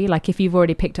everybody. Like if you've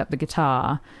already picked up the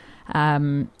guitar,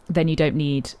 then you don't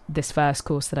need this first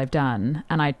course that I've done.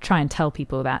 And I try and tell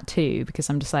people that too, because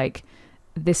I'm just like,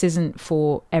 this isn't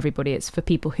for everybody. It's for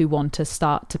people who want to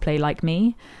start to play like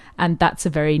me, and that's a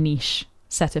very niche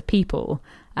set of people.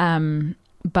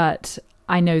 But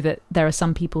I know that there are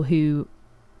some people who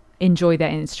enjoy their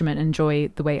instrument, enjoy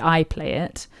the way I play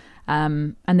it.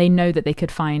 And they know that they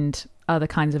could find other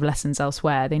kinds of lessons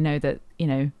elsewhere. They know that,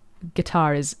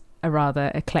 guitar is a rather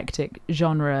eclectic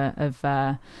genre of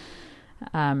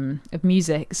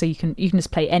music, so you can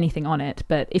just play anything on it.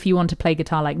 But if you want to play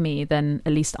guitar like me, then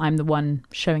at least I'm the one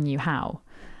showing you how.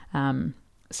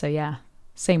 So yeah,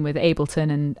 same with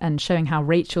Ableton and showing how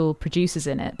Rachel produces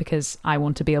in it, because I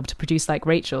want to be able to produce like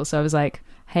Rachel. So I was like,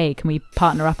 hey, can we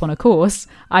partner up on a course?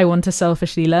 I want to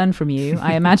selfishly learn from you.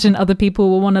 I imagine other people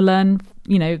will want to learn,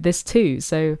 this too.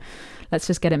 So let's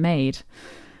just get it made.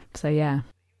 So yeah.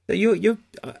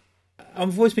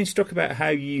 I've always been struck about how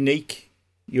unique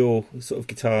your sort of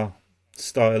guitar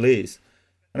style is.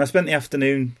 And I spent the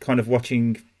afternoon kind of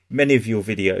watching many of your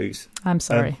videos. I'm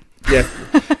sorry.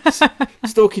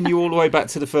 Stalking you all the way back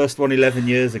to the first one 11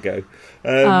 years ago.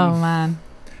 Oh, man.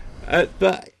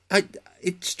 But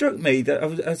it struck me that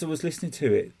as I was listening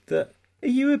to it, that are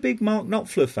you a big Mark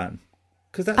Knopfler fan?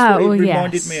 Because that's what it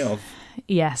reminded me of.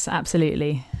 Yes,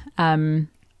 absolutely. Mark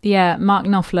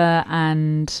Knopfler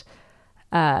and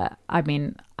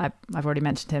I've already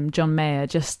mentioned him, John Mayer.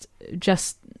 Just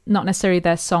not necessarily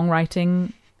their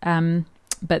songwriting,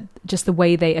 but just the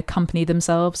way they accompany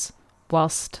themselves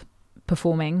whilst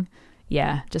performing.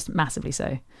 Yeah, just massively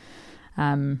so.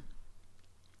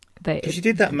 Because you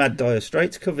did that Mad Dire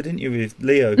Straits cover, didn't you, with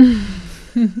Leo?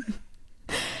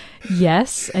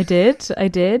 Yes, I did. I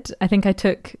think I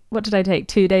took, what did I take?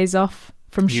 2 days off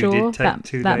from shore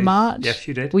that March. Yes,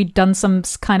 you did. We'd done some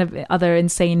kind of other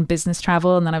insane business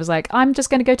travel, and then I was like, I'm just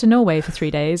going to go to Norway for 3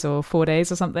 days or 4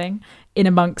 days or something, in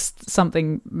amongst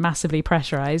something massively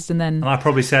pressurized. And I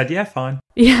probably said, yeah, fine.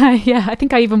 Yeah. I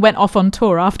think I even went off on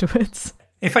tour afterwards.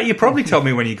 In fact, you probably told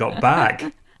me when you got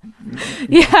back.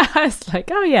 Yeah, I was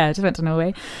like, oh yeah, I just went to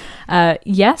Norway.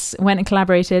 Yes, went and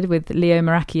collaborated with Leo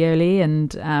Maracchioli,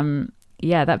 and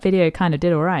that video kind of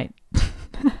did all right.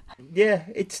 Yeah,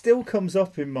 it still comes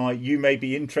up in my you may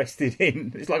be interested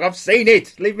in. It's like, I've seen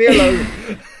it, leave me alone.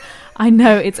 I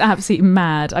know, it's absolutely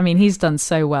mad. I mean, he's done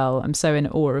so well. I'm so in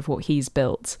awe of what he's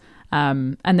built.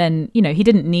 And then, he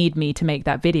didn't need me to make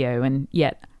that video, and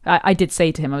yet I did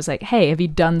say to him, I was like, hey, have you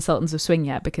done Sultans of Swing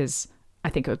yet? Because I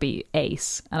think it would be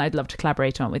ace, and I'd love to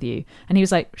collaborate on it with you. And he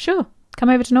was like, sure, come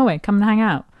over to Norway, come and hang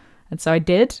out. And so I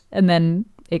did, and then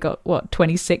it got,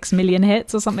 26 million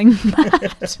hits or something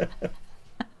mad.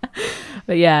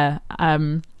 But yeah,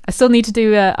 I still need to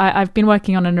do, I've been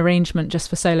working on an arrangement just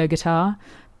for solo guitar,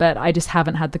 but I just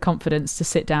haven't had the confidence to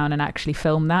sit down and actually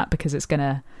film that, because it's going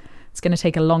to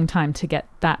take a long time to get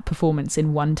that performance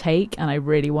in one take, and I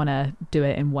really want to do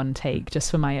it in one take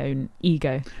just for my own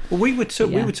ego. Well, we were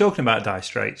talking about Dire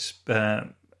Straits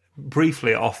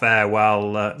briefly off air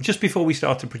while just before we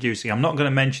started producing. I'm not going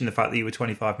to mention the fact that you were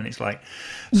 25 minutes late,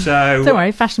 so don't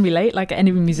worry, fashionably late like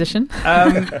any musician.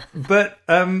 But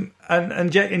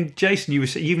Jason,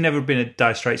 you've never been a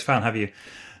Dire Straits fan, have you?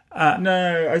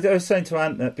 No, I was saying to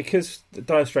Ant that because the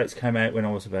Dire Straits came out when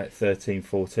I was about 13,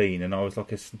 14, and I was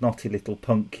like a snotty little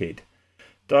punk kid,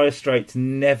 Dire Straits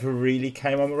never really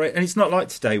came on my radar. And it's not like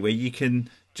today where you can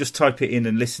just type it in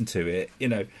and listen to it.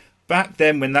 Back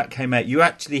then when that came out, you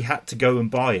actually had to go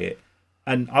and buy it.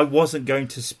 And I wasn't going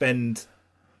to spend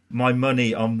my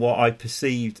money on what I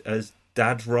perceived as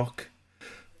dad rock.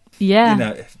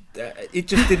 Yeah. It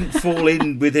just didn't fall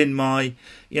in within my,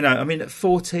 at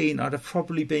 14, I'd have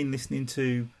probably been listening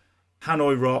to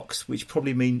Hanoi Rocks, which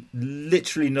probably mean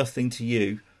literally nothing to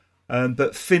you,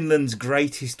 but Finland's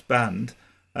greatest band,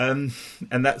 and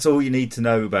that's all you need to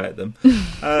know about them.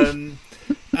 And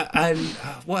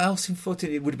what else in 14?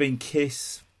 It would have been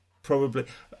Kiss, probably.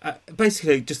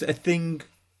 Basically, just a thing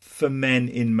for men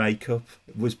in makeup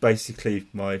was basically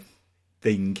my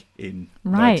thing in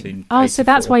 1984. Oh, so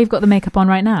that's why you've got the makeup on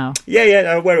right now?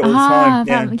 Yeah, I wear it all the time.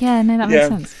 That makes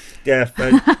sense. Yeah,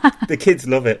 the kids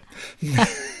love it.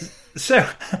 So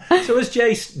as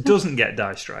Jace doesn't get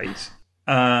Dire Straits,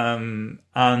 and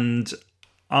the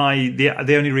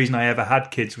only reason I ever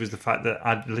had kids was the fact that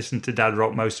I'd listened to dad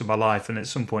rock most of my life, and at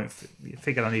some point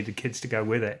figured I needed kids to go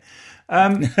with it.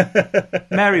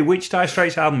 Mary, which Dire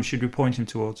Straits album should we point him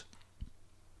towards?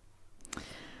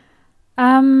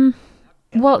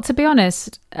 Well, to be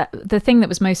honest, the thing that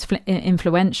was most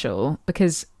influential,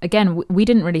 because again, we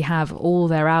didn't really have all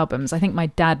their albums. I think my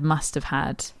dad must have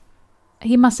had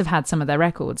some of their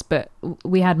records, but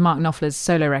we had Mark Knopfler's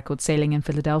solo record, Sailing in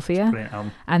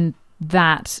Philadelphia. And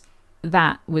that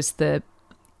was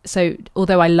so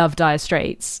although I love Dire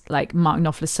Straits, like Mark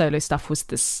Knopfler's solo stuff was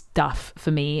the stuff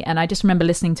for me. And I just remember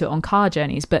listening to it on car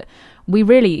journeys, but we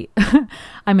really,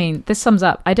 I mean, this sums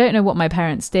up, I don't know what my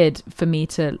parents did for me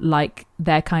to like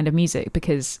their kind of music,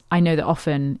 because I know that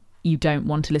often you don't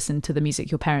want to listen to the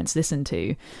music your parents listen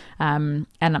to. And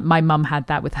my mum had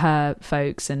that with her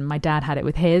folks, and my dad had it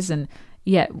with his. And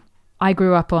yeah, I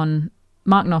grew up on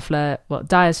Mark Knopfler,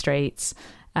 Dire Straits,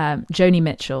 Joni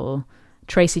Mitchell,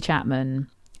 Tracy Chapman,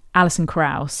 Alison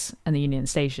Krauss and the Union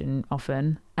Station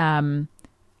often, and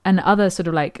other sort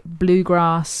of like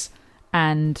bluegrass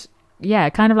and yeah,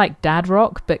 kind of like dad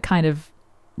rock, but kind of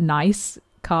nice,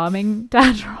 calming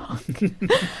dad rock.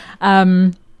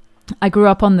 I grew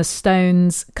up on the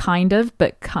Stones, kind of,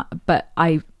 but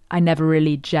I never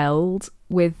really gelled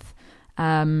with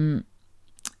the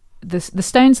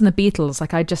Stones and the Beatles.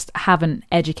 Like I just haven't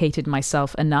educated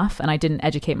myself enough, and I didn't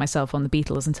educate myself on the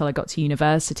Beatles until I got to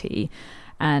university.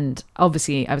 And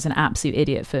obviously I was an absolute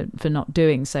idiot for not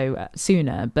doing so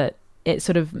sooner, but it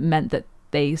sort of meant that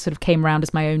they sort of came around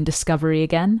as my own discovery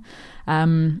again.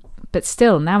 But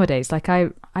still nowadays, like I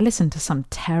listen to some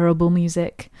terrible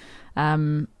music.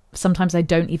 Sometimes I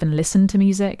don't even listen to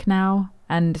music now.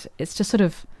 And it's just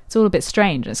it's all a bit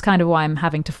strange. It's kind of why I'm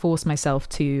having to force myself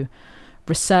to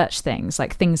research things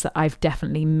that I've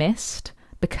definitely missed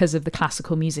because of the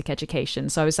classical music education.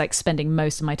 So I was like spending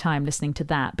most of my time listening to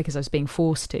that because I was being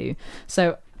forced to.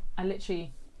 So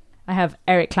I have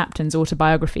Eric Clapton's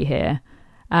autobiography here,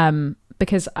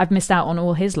 because I've missed out on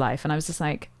all his life. And I was just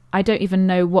like, I don't even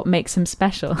know what makes him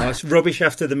special. Oh, it's rubbish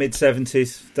after the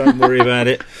mid-70s. Don't worry about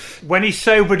it. When he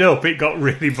sobered up, it got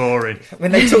really boring.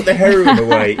 When they took the heroin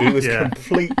away, he was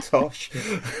complete tosh.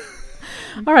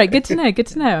 All right, good to know. Good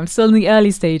to know. I'm still in the early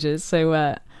stages.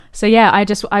 So yeah,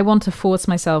 I want to force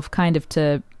myself kind of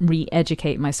to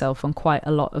re-educate myself on quite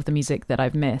a lot of the music that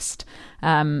I've missed,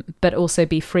 but also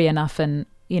be free enough. And,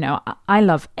 you know, I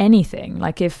love anything.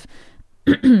 Like if,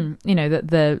 you know,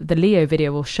 the Leo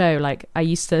video will show, like I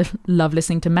used to love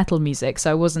listening to metal music,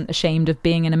 so I wasn't ashamed of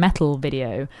being in a metal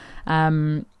video.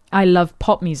 I love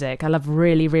pop music. I love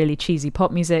really, really cheesy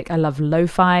pop music. I love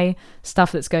lo-fi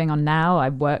stuff that's going on now. I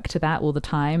work to that all the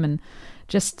time. And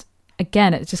just,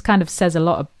 again, it just kind of says a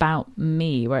lot about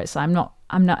me, where it's I'm not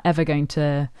ever going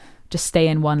to just stay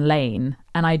in one lane,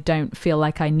 and I don't feel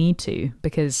like I need to,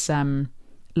 because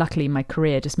luckily my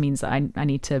career just means that I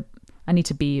need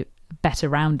to be better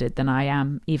rounded than I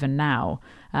am even now,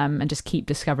 and just keep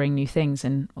discovering new things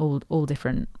in all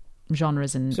different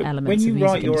genres and elements. When you of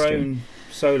write your own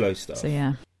solo stuff, so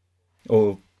yeah,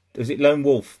 or is it Lone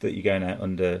Wolf that you're going out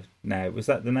under now? Was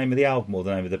that the name of the album or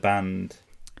the name of the band?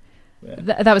 Yeah.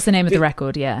 That was the name of the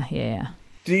record. Yeah.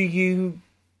 Do you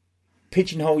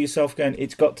pigeonhole yourself going,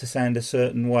 it's got to sound a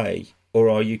certain way, or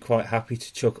are you quite happy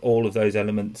to chuck all of those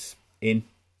elements in?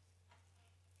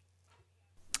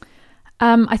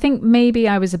 I think maybe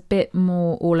I was a bit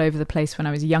more all over the place when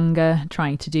I was younger,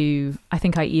 trying to do. I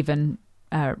think I even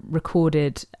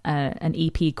recorded an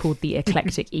EP called the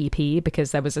Eclectic EP, because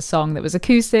there was a song that was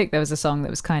acoustic, there was a song that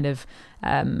was kind of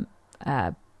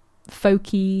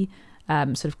folky,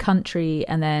 sort of country,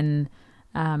 and then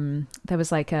there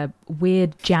was like a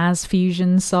weird jazz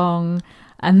fusion song,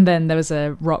 and then there was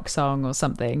a rock song or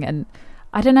something. And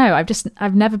I don't know,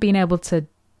 I've never been able to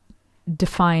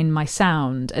define my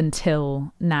sound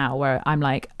until now, where I'm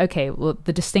like, okay, well,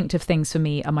 the distinctive things for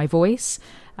me are my voice,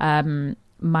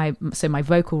 my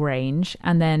vocal range,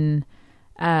 and then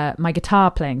my guitar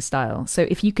playing style. So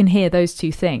if you can hear those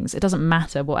two things, it doesn't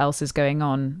matter what else is going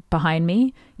on behind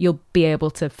me, you'll be able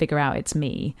to figure out it's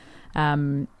me.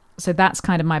 So that's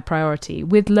kind of my priority.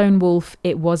 With Lone Wolf,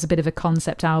 it was a bit of a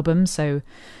concept album, so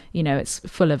you know, it's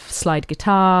full of slide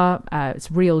guitar, it's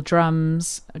real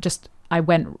drums. I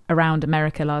went around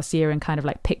America last year and kind of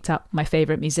like picked up my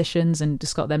favorite musicians and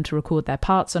just got them to record their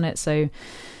parts on it. So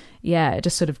yeah, it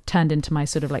just sort of turned into my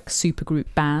sort of like super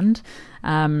group band.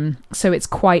 So it's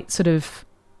quite sort of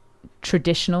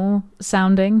traditional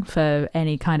sounding for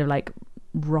any kind of like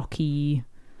rocky.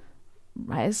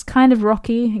 Right, it's kind of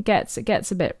rocky. It gets a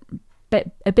bit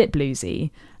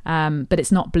bluesy, but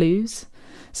it's not blues.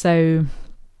 So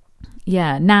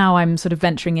yeah, now I'm sort of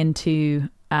venturing into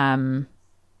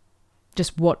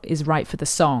just what is right for the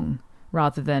song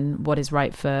rather than what is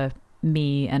right for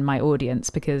me and my audience,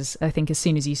 because I think as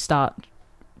soon as you start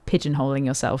pigeonholing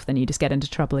yourself, then you just get into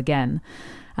trouble again.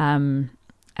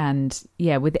 And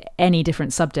yeah, with any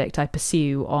different subject I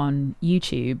pursue on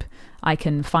YouTube, I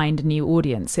can find a new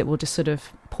audience. It will just sort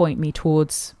of point me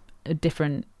towards a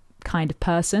different kind of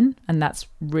person, and that's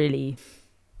really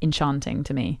enchanting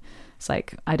to me. It's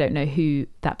like, I don't know who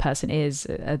that person is.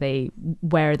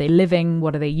 Where are they living?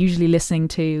 What are they usually listening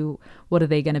to? What are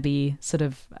they going to be sort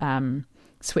of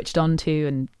switched on to?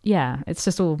 And yeah, it's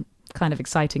just all kind of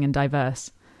exciting and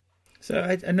diverse. So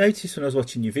I noticed when I was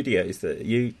watching your videos that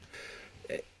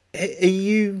are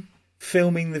you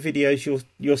filming the videos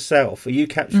yourself? Are you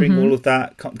capturing all of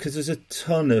that? Because there's a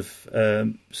ton of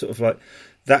sort of like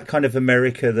that kind of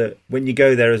America that when you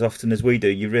go there as often as we do,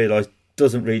 you realise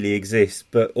doesn't really exist.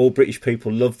 But all British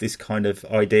people love this kind of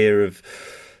idea of,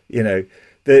 you know,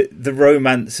 the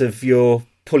romance of your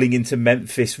pulling into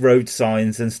Memphis road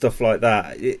signs and stuff like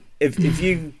that. Have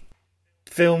you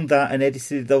filmed that and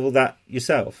edited all that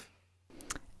yourself?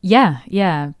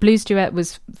 Yeah. Blues Duet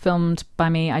was filmed by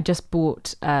me. I just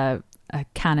bought a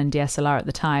Canon DSLR at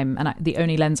the time, and the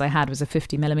only lens I had was a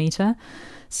 50mm.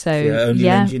 So the only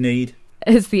lens you need.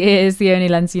 It is the only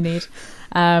lens you need.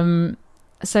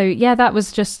 So yeah, that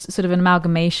was just sort of an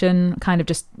amalgamation, kind of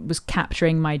just was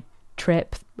capturing my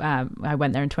trip. I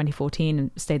went there in 2014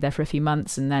 and stayed there for a few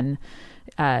months, and then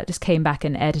just came back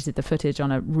and edited the footage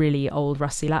on a really old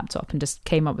rusty laptop and just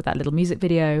came up with that little music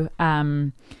video.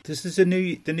 This is the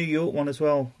New York one as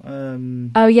well.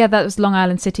 Oh yeah, that was Long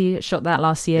Island City. Shot that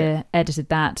last year, edited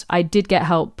that. I did get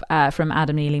help from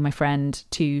Adam Neely, my friend,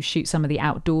 to shoot some of the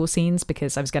outdoor scenes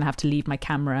because I was going to have to leave my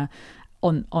camera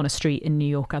on a street in New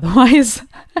York otherwise.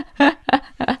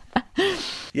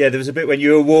 Yeah, there was a bit when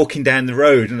you were walking down the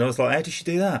road and I was like, how did she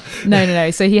do that?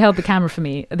 No. So he held the camera for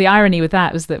me. The irony with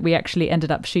that was that we actually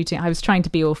ended up shooting. I was trying to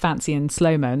be all fancy and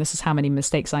slow-mo, and this is how many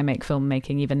mistakes I make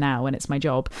filmmaking even now when it's my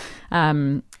job.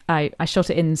 I shot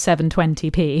it in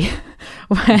 720p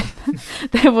when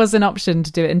there was an option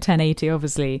to do it in 1080,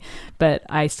 obviously, but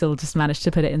I still just managed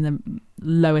to put it in the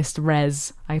lowest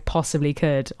res I possibly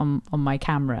could on my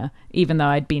camera, even though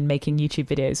I'd been making YouTube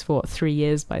videos for 3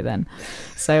 years by then.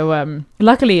 So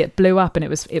luckily it blew up and it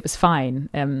was fine.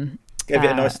 Gave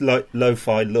it a nice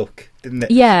lo-fi look, didn't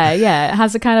it? Yeah. It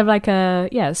has a kind of like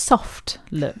a soft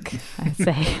look, I'd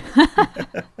say.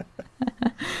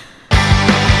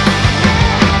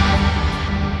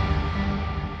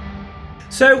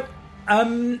 So,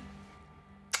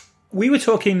 we were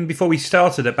talking before we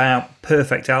started about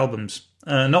perfect albums.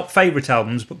 Not favourite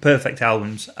albums, but perfect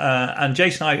albums. And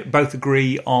Jason and I both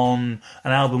agree on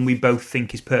an album we both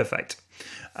think is perfect,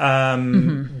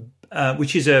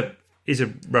 which is a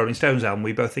Rolling Stones album.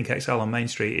 We both think Exile on Main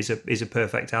Street is a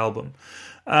perfect album.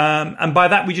 And by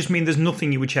that, we just mean there's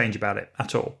nothing you would change about it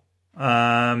at all.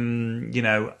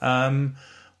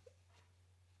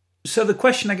 So the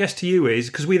question, I guess, to you is,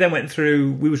 because we then went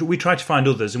through, we tried to find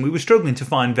others, and we were struggling to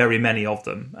find very many of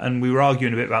them, and we were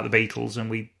arguing a bit about the Beatles,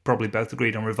 and we probably both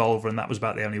agreed on Revolver, and that was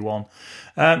about the only one.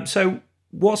 So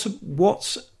what's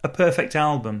a perfect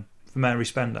album for Mary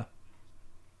Spender?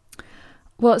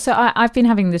 Well, so I've been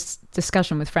having this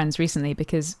discussion with friends recently,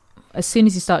 because as soon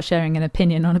as you start sharing an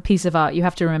opinion on a piece of art, you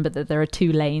have to remember that there are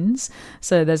two lanes.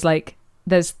 So there's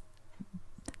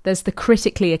the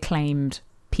critically acclaimed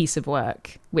piece of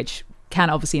work, which can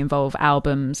obviously involve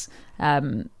albums,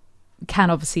 can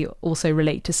obviously also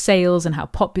relate to sales and how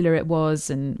popular it was,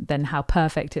 and then how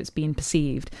perfect it's been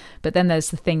perceived. But then there's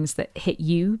the things that hit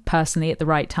you personally at the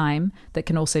right time that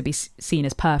can also be seen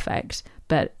as perfect,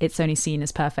 but it's only seen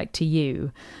as perfect to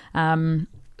you.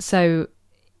 So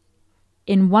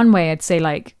in one way, I'd say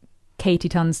like Katie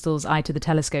Tunstall's Eye to the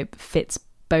Telescope fits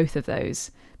both of those,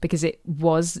 because it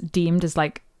was deemed as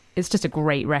like, it's just a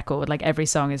great record. Like every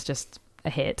song is just a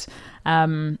hit.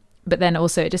 But then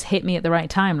also it just hit me at the right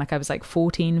time. Like I was like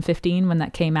 14, 15 when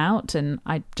that came out, and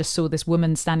I just saw this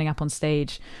woman standing up on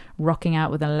stage rocking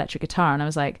out with an electric guitar, and I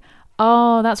was like,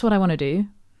 oh, that's what I want to do.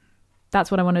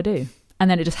 That's what I want to do. And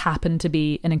then it just happened to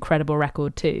be an incredible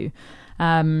record too.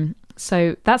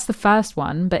 So that's the first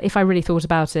one. But if I really thought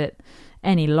about it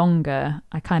any longer,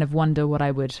 I kind of wonder what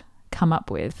I would come up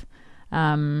with.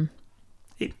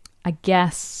 I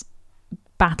guess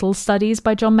Battle Studies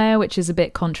by John Mayer, which is a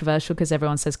bit controversial because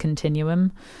everyone says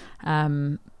Continuum.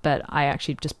 But I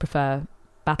actually just prefer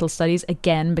Battle Studies,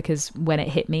 again, because when it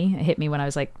hit me when I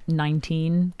was like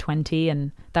 19, 20,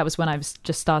 and that was when I was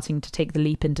just starting to take the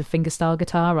leap into fingerstyle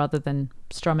guitar rather than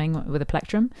strumming with a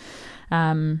plectrum.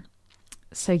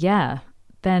 So yeah,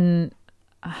 then,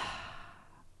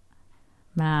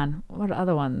 man, what are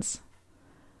other ones?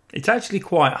 It's actually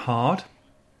quite hard.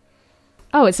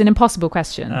 Oh, it's an impossible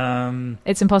question.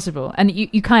 It's impossible. And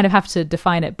you kind of have to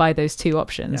define it by those two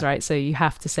options, right? So you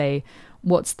have to say,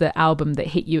 what's the album that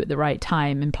hit you at the right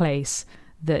time and place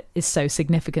that is so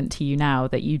significant to you now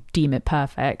that you deem it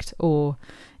perfect? Or,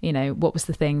 you know, what was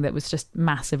the thing that was just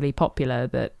massively popular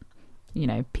that, you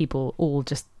know, people all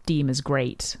just deem as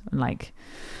great? And like,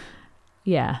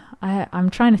 yeah, I'm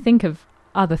trying to think of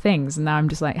other things, and now I'm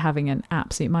just like having an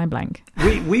absolute mind blank.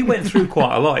 We went through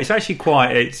quite a lot. It's actually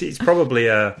quite. It's probably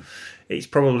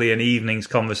an evening's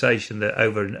conversation that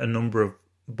over a number of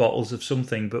bottles of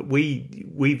something. But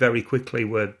we very quickly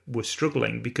were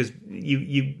struggling because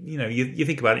you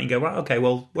think about it and you go, right, okay,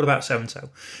 well, what about so and so?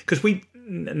 Because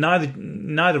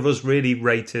neither of us really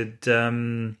rated.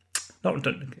 Not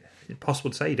possible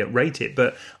to say you don't rate it,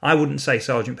 but I wouldn't say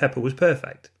Sgt. Pepper was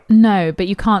perfect. No, but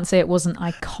you can't say it wasn't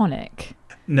iconic.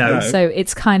 No. So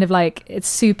it's kind of like, it's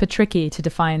super tricky to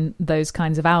define those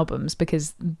kinds of albums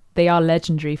because they are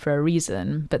legendary for a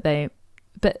reason, but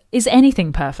is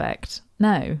anything perfect?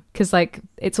 No, because like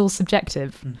it's all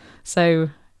subjective. So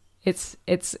it's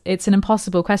an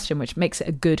impossible question, which makes it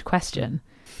a good question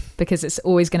because it's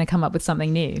always going to come up with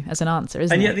something new as an answer,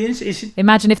 isn't it? And yet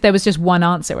imagine if there was just one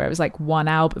answer where it was like one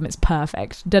album, it's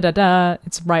perfect,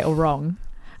 it's right or wrong.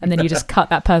 And then you just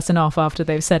cut that person off after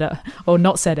they've said it or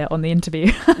not said it on the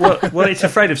interview. well, it's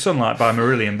Afraid of Sunlight by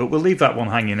Marillion, but we'll leave that one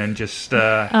hanging and just... All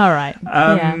right.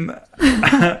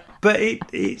 But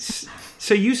it's...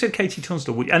 So you said Katie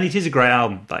Tunstall, and it is a great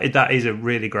album. That is a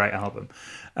really great album.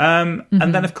 And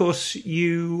then, of course,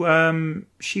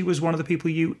 she was one of the people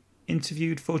you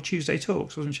interviewed for Tuesday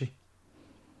Talks, wasn't she?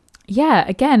 Yeah,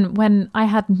 again, when I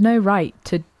had no right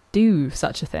to do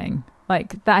such a thing.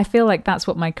 Like that, I feel like that's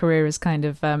what my career is kind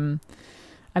of.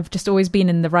 I've just always been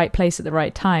in the right place at the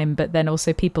right time, but then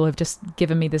also people have just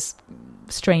given me this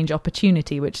strange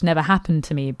opportunity, which never happened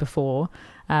to me before,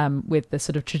 with the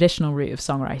sort of traditional route of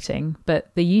songwriting.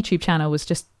 But the YouTube channel was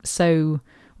just so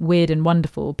weird and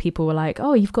wonderful. People were like,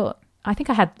 "Oh, you've got." I think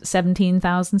I had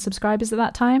 17,000 subscribers at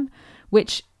that time,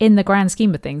 which in the grand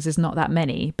scheme of things is not that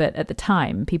many. But at the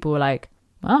time, people were like,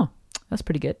 "Oh, that's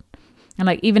pretty good." And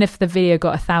like, even if the video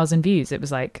got 1,000 views, it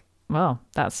was like, well,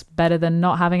 that's better than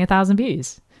not having 1,000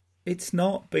 views. It's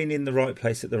not being in the right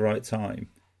place at the right time.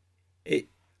 There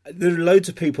are loads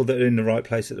of people that are in the right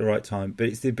place at the right time, but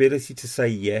it's the ability to say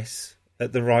yes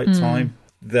at the right time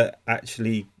that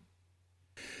actually,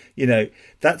 you know,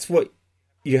 that's what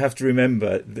you have to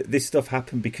remember. This stuff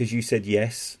happened because you said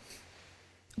yes.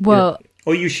 Well...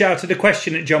 Or you shouted a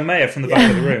question at John Mayer from the back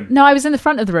of the room. No, I was in the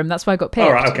front of the room. That's why I got picked.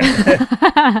 All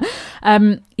right,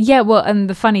 okay. Yeah, well, and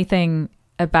the funny thing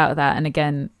about that, and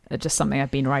again, just something I've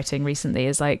been writing recently,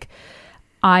 is like,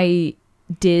 I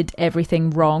did everything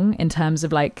wrong in terms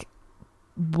of like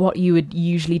what you would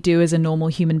usually do as a normal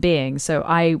human being. So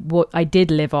I did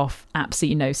live off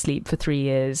absolutely no sleep for 3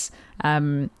 years.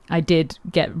 I did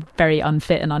get very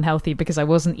unfit and unhealthy because I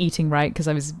wasn't eating right, because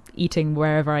I was eating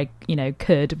wherever I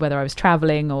could, whether I was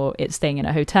traveling or staying in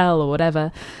a hotel or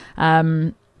whatever.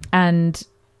 And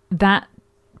that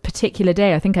particular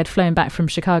day, I think I'd flown back from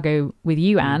Chicago with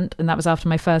you, Ant, and that was after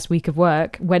my first week of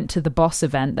work. Went to the Boss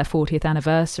event, their 40th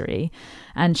anniversary,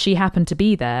 and she happened to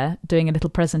be there doing a little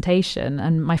presentation,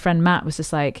 and my friend Matt was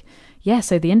just like, yeah,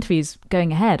 so the interview's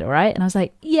going ahead, all right? And I was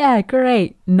like, yeah,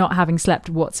 great. Not having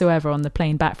slept whatsoever on the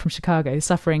plane back from Chicago,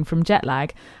 suffering from jet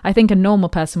lag. I think a normal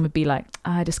person would be like,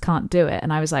 I just can't do it.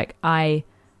 And I was like,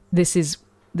 this is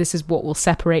what will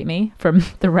separate me from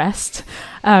the rest.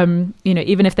 Even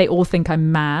if they all think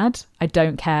I'm mad, I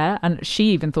don't care. And she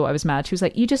even thought I was mad. She was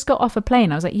like, you just got off a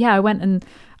plane. I was like, yeah, I went and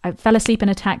I fell asleep in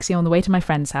a taxi on the way to my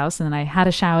friend's house, and then I had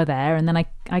a shower there, and then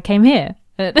I came here.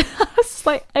 And I was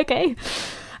like, okay.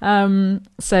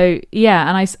 So yeah,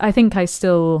 and I think I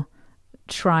still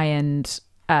try and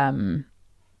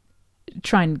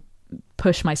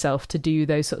push myself to do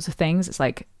those sorts of things. It's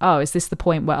like, oh, is this the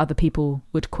point where other people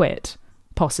would quit?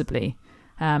 Possibly.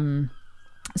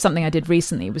 Something I did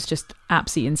recently was just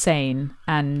absolutely insane,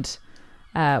 and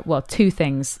two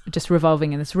things just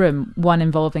revolving in this room. One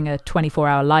involving a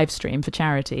 24-hour live stream for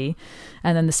charity,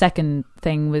 and then the second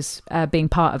thing was being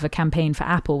part of a campaign for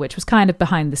Apple, which was kind of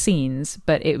behind the scenes,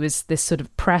 but it was this sort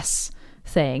of press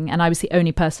thing, and I was the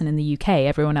only person in the UK.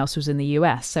 Everyone else was in the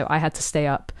US, so I had to stay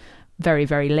up very,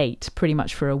 very late, pretty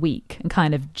much for a week, and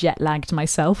kind of jet lagged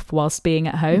myself whilst being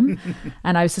at home.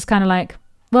 And I was just kind of like,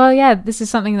 well, yeah, this is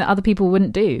something that other people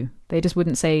wouldn't do. They just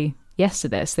wouldn't say yes to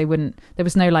this. There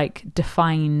was no like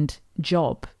defined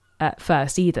job at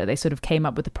first either. They sort of came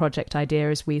up with the project idea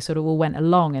as we sort of all went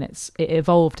along, and it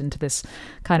evolved into this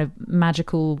kind of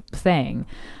magical thing.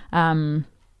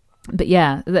 But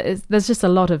yeah, there's just a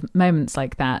lot of moments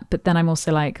like that. But then I'm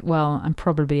also like, well, I'm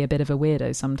probably a bit of a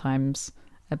weirdo sometimes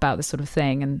about this sort of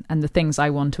thing, and the things I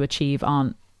want to achieve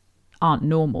aren't aren't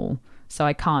normal. So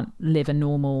I can't live a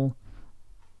normal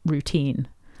routine.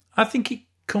 I think it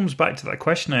comes back to that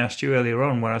question I asked you earlier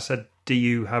on, where I said, did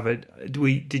you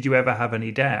ever have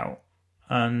any doubt?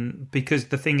 And because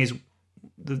the thing is,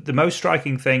 the most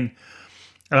striking thing,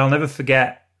 and I'll never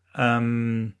forget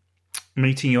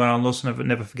meeting you, and I'll also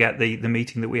never forget the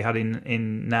meeting that we had in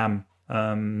NAMM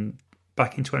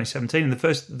back in 2017. And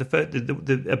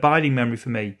the abiding memory for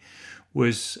me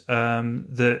was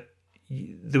that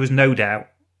there was no doubt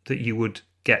that you would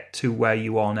get to where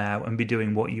you are now and be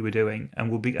doing what you were doing,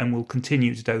 and will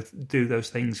continue to do those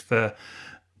things for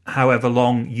however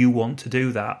long you want to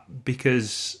do that,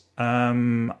 because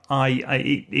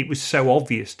it was so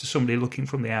obvious to somebody looking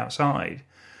from the outside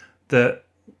that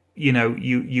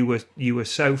you were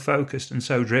so focused and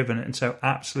so driven and so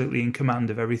absolutely in command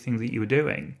of everything that you were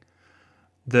doing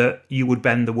that you would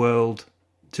bend the world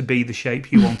to be the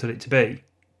shape you wanted it to be.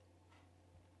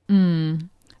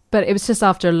 But it was just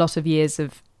after a lot of years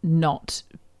of not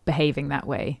behaving that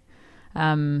way.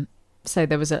 So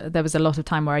there was a lot of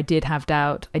time where I did have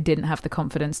doubt. I didn't have the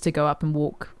confidence to go up and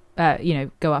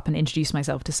go up and introduce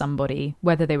myself to somebody,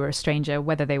 whether they were a stranger,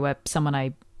 whether they were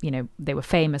someone they were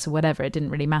famous or whatever. It didn't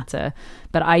really matter.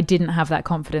 But I didn't have that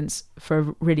confidence for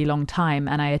a really long time,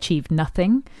 and I achieved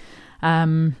nothing.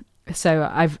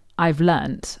 So I've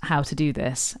learnt how to do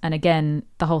this. And again,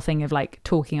 the whole thing of like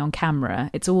talking on camera,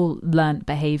 it's all learnt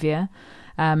behavior.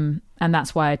 And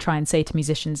that's why I try and say to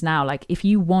musicians now, like, if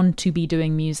you want to be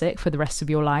doing music for the rest of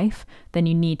your life, then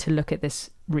you need to look at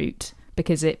this route,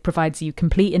 because it provides you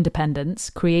complete independence,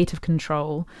 creative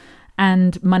control,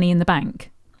 and money in the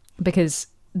bank. Because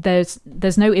there's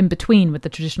no in between with the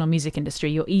traditional music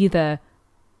industry. You're either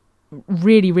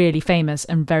really, really famous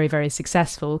and very, very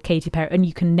successful, Katy Perry, and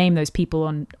you can name those people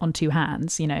on two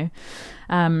hands,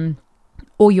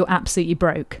 or you're absolutely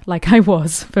broke, like I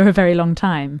was for a very long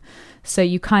time. So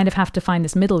you kind of have to find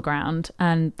this middle ground,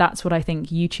 and that's what I think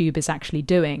YouTube is actually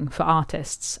doing for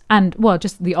artists, and well,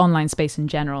 just the online space in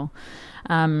general.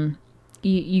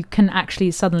 You can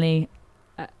actually suddenly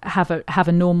have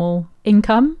a normal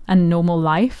income and normal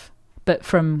life, but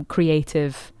from a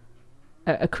creative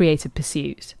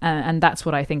pursuit, and that's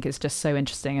what I think is just so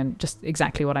interesting, and just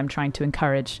exactly what I'm trying to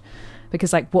encourage.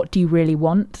 Because, like, what do you really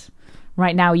want?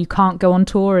 Right now you can't go on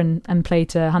tour and play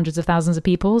to hundreds of thousands of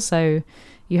people, so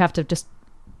you have to just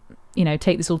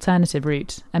take this alternative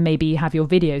route and maybe have your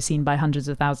video seen by hundreds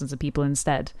of thousands of people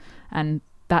instead, and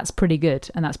that's pretty good,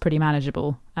 and that's pretty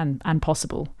manageable and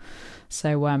possible.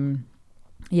 So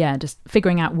just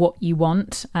figuring out what you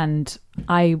want, and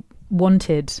I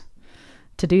wanted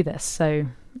to do this. So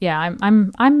yeah,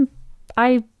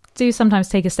 I do sometimes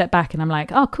take a step back and I'm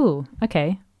like, oh cool,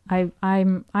 okay,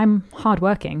 I'm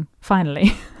hardworking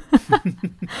finally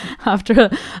after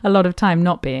a lot of time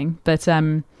not being. But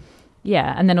and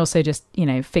then also just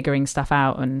figuring stuff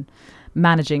out and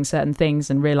managing certain things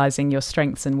and realizing your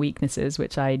strengths and weaknesses,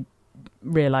 which I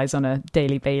realize on a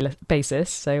daily basis.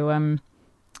 So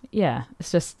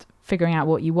it's just figuring out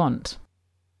what you want.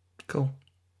 Cool.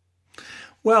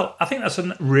 Well, I think that's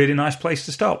a really nice place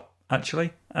to stop,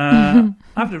 actually. I've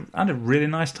had a really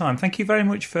nice time. Thank you very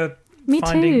much for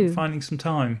finding some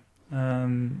time.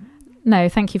 No,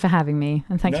 thank you for having me,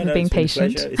 and thank you for being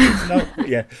patient.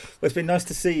 It's been nice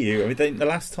to see you. I mean, the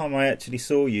last time I actually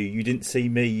saw you, you didn't see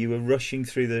me. You were rushing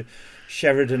through the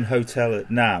Sheridan Hotel at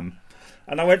NAMM,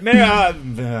 and I went,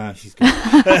 Miriam, she's good.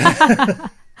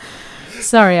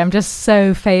 Sorry, I'm just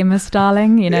so famous,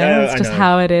 darling. It's just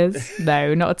how it is.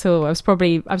 No, not at all. I was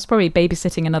probably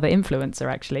babysitting another influencer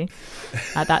actually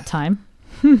at that time.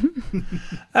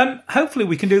 Hopefully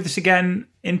we can do this again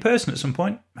in person at some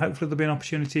point. Hopefully there'll be an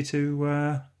opportunity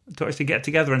to actually get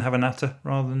together and have a natter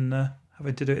rather than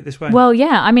having to do it this way. Well,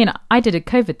 yeah. I mean, I did a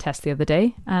COVID test the other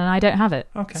day and I don't have it.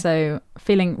 Okay. So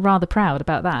feeling rather proud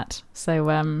about that. So,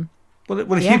 Well,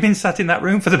 if you've been sat in that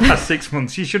room for the past 6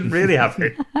 months, you shouldn't really have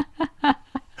it.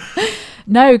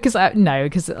 No, because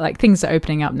like things are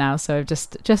opening up now, so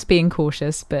just being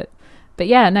cautious. But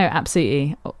yeah, no,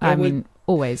 absolutely. I mean,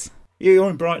 always. You're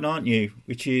in Brighton, aren't you?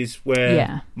 Which is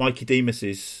where Mikey Demas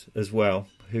is as well,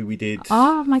 who we did.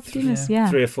 Oh, Mikey Demas,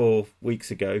 3 or 4 weeks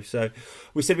ago. So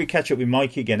we said we'd catch up with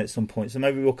Mikey again at some point. So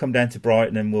maybe we'll come down to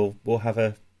Brighton and we'll have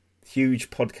a huge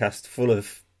podcast full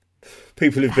of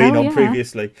people who've been on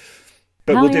previously.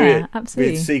 But we'll do it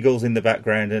absolutely. With seagulls in the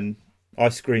background and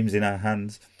ice creams in our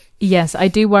hands. Yes, I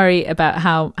do worry about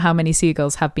how many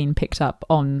seagulls have been picked up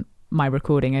on my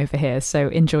recording over here, so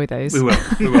enjoy those. We will.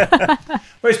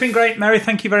 Well, it's been great, Mary.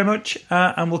 Thank you very much,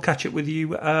 and we'll catch up with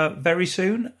you very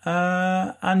soon.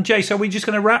 And Jay, so we're just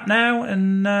going to wrap now,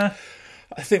 and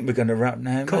I think we're going to wrap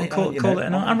now. Call mate. it a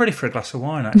night. I'm ready for a glass of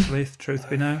wine, actually, if the truth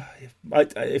be known.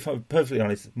 If I'm perfectly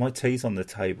honest, my tea's on the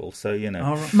table, so you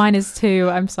know. Right. Mine is too.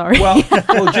 I'm sorry. Well,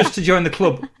 just to join the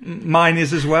club, mine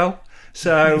is as well.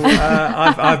 So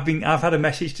I've had a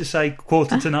message to say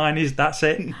 8:45 that's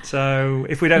it. So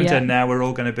if we don't end now, we're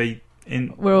all going to be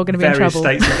in various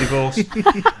states of divorce,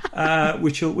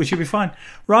 which will be fine.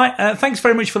 Right, thanks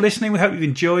very much for listening. We hope you've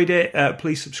enjoyed it.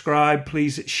 Please subscribe.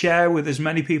 Please share with as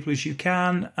many people as you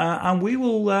can, and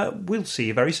we'll see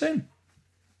you very soon.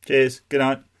 Cheers. Good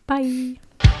night. Bye.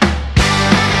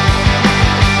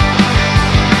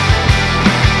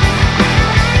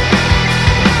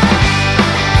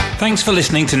 Thanks for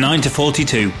listening to 9 to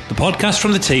 42, the podcast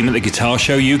from the team at the Guitar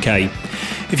Show UK.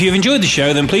 If you've enjoyed the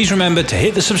show, then please remember to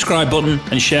hit the subscribe button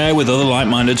and share with other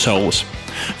like-minded souls.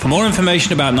 For more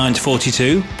information about 9 to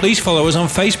 42, please follow us on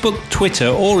Facebook, Twitter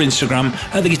or Instagram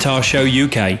at the Guitar Show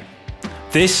UK.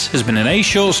 This has been an A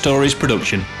Short Stories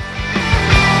production.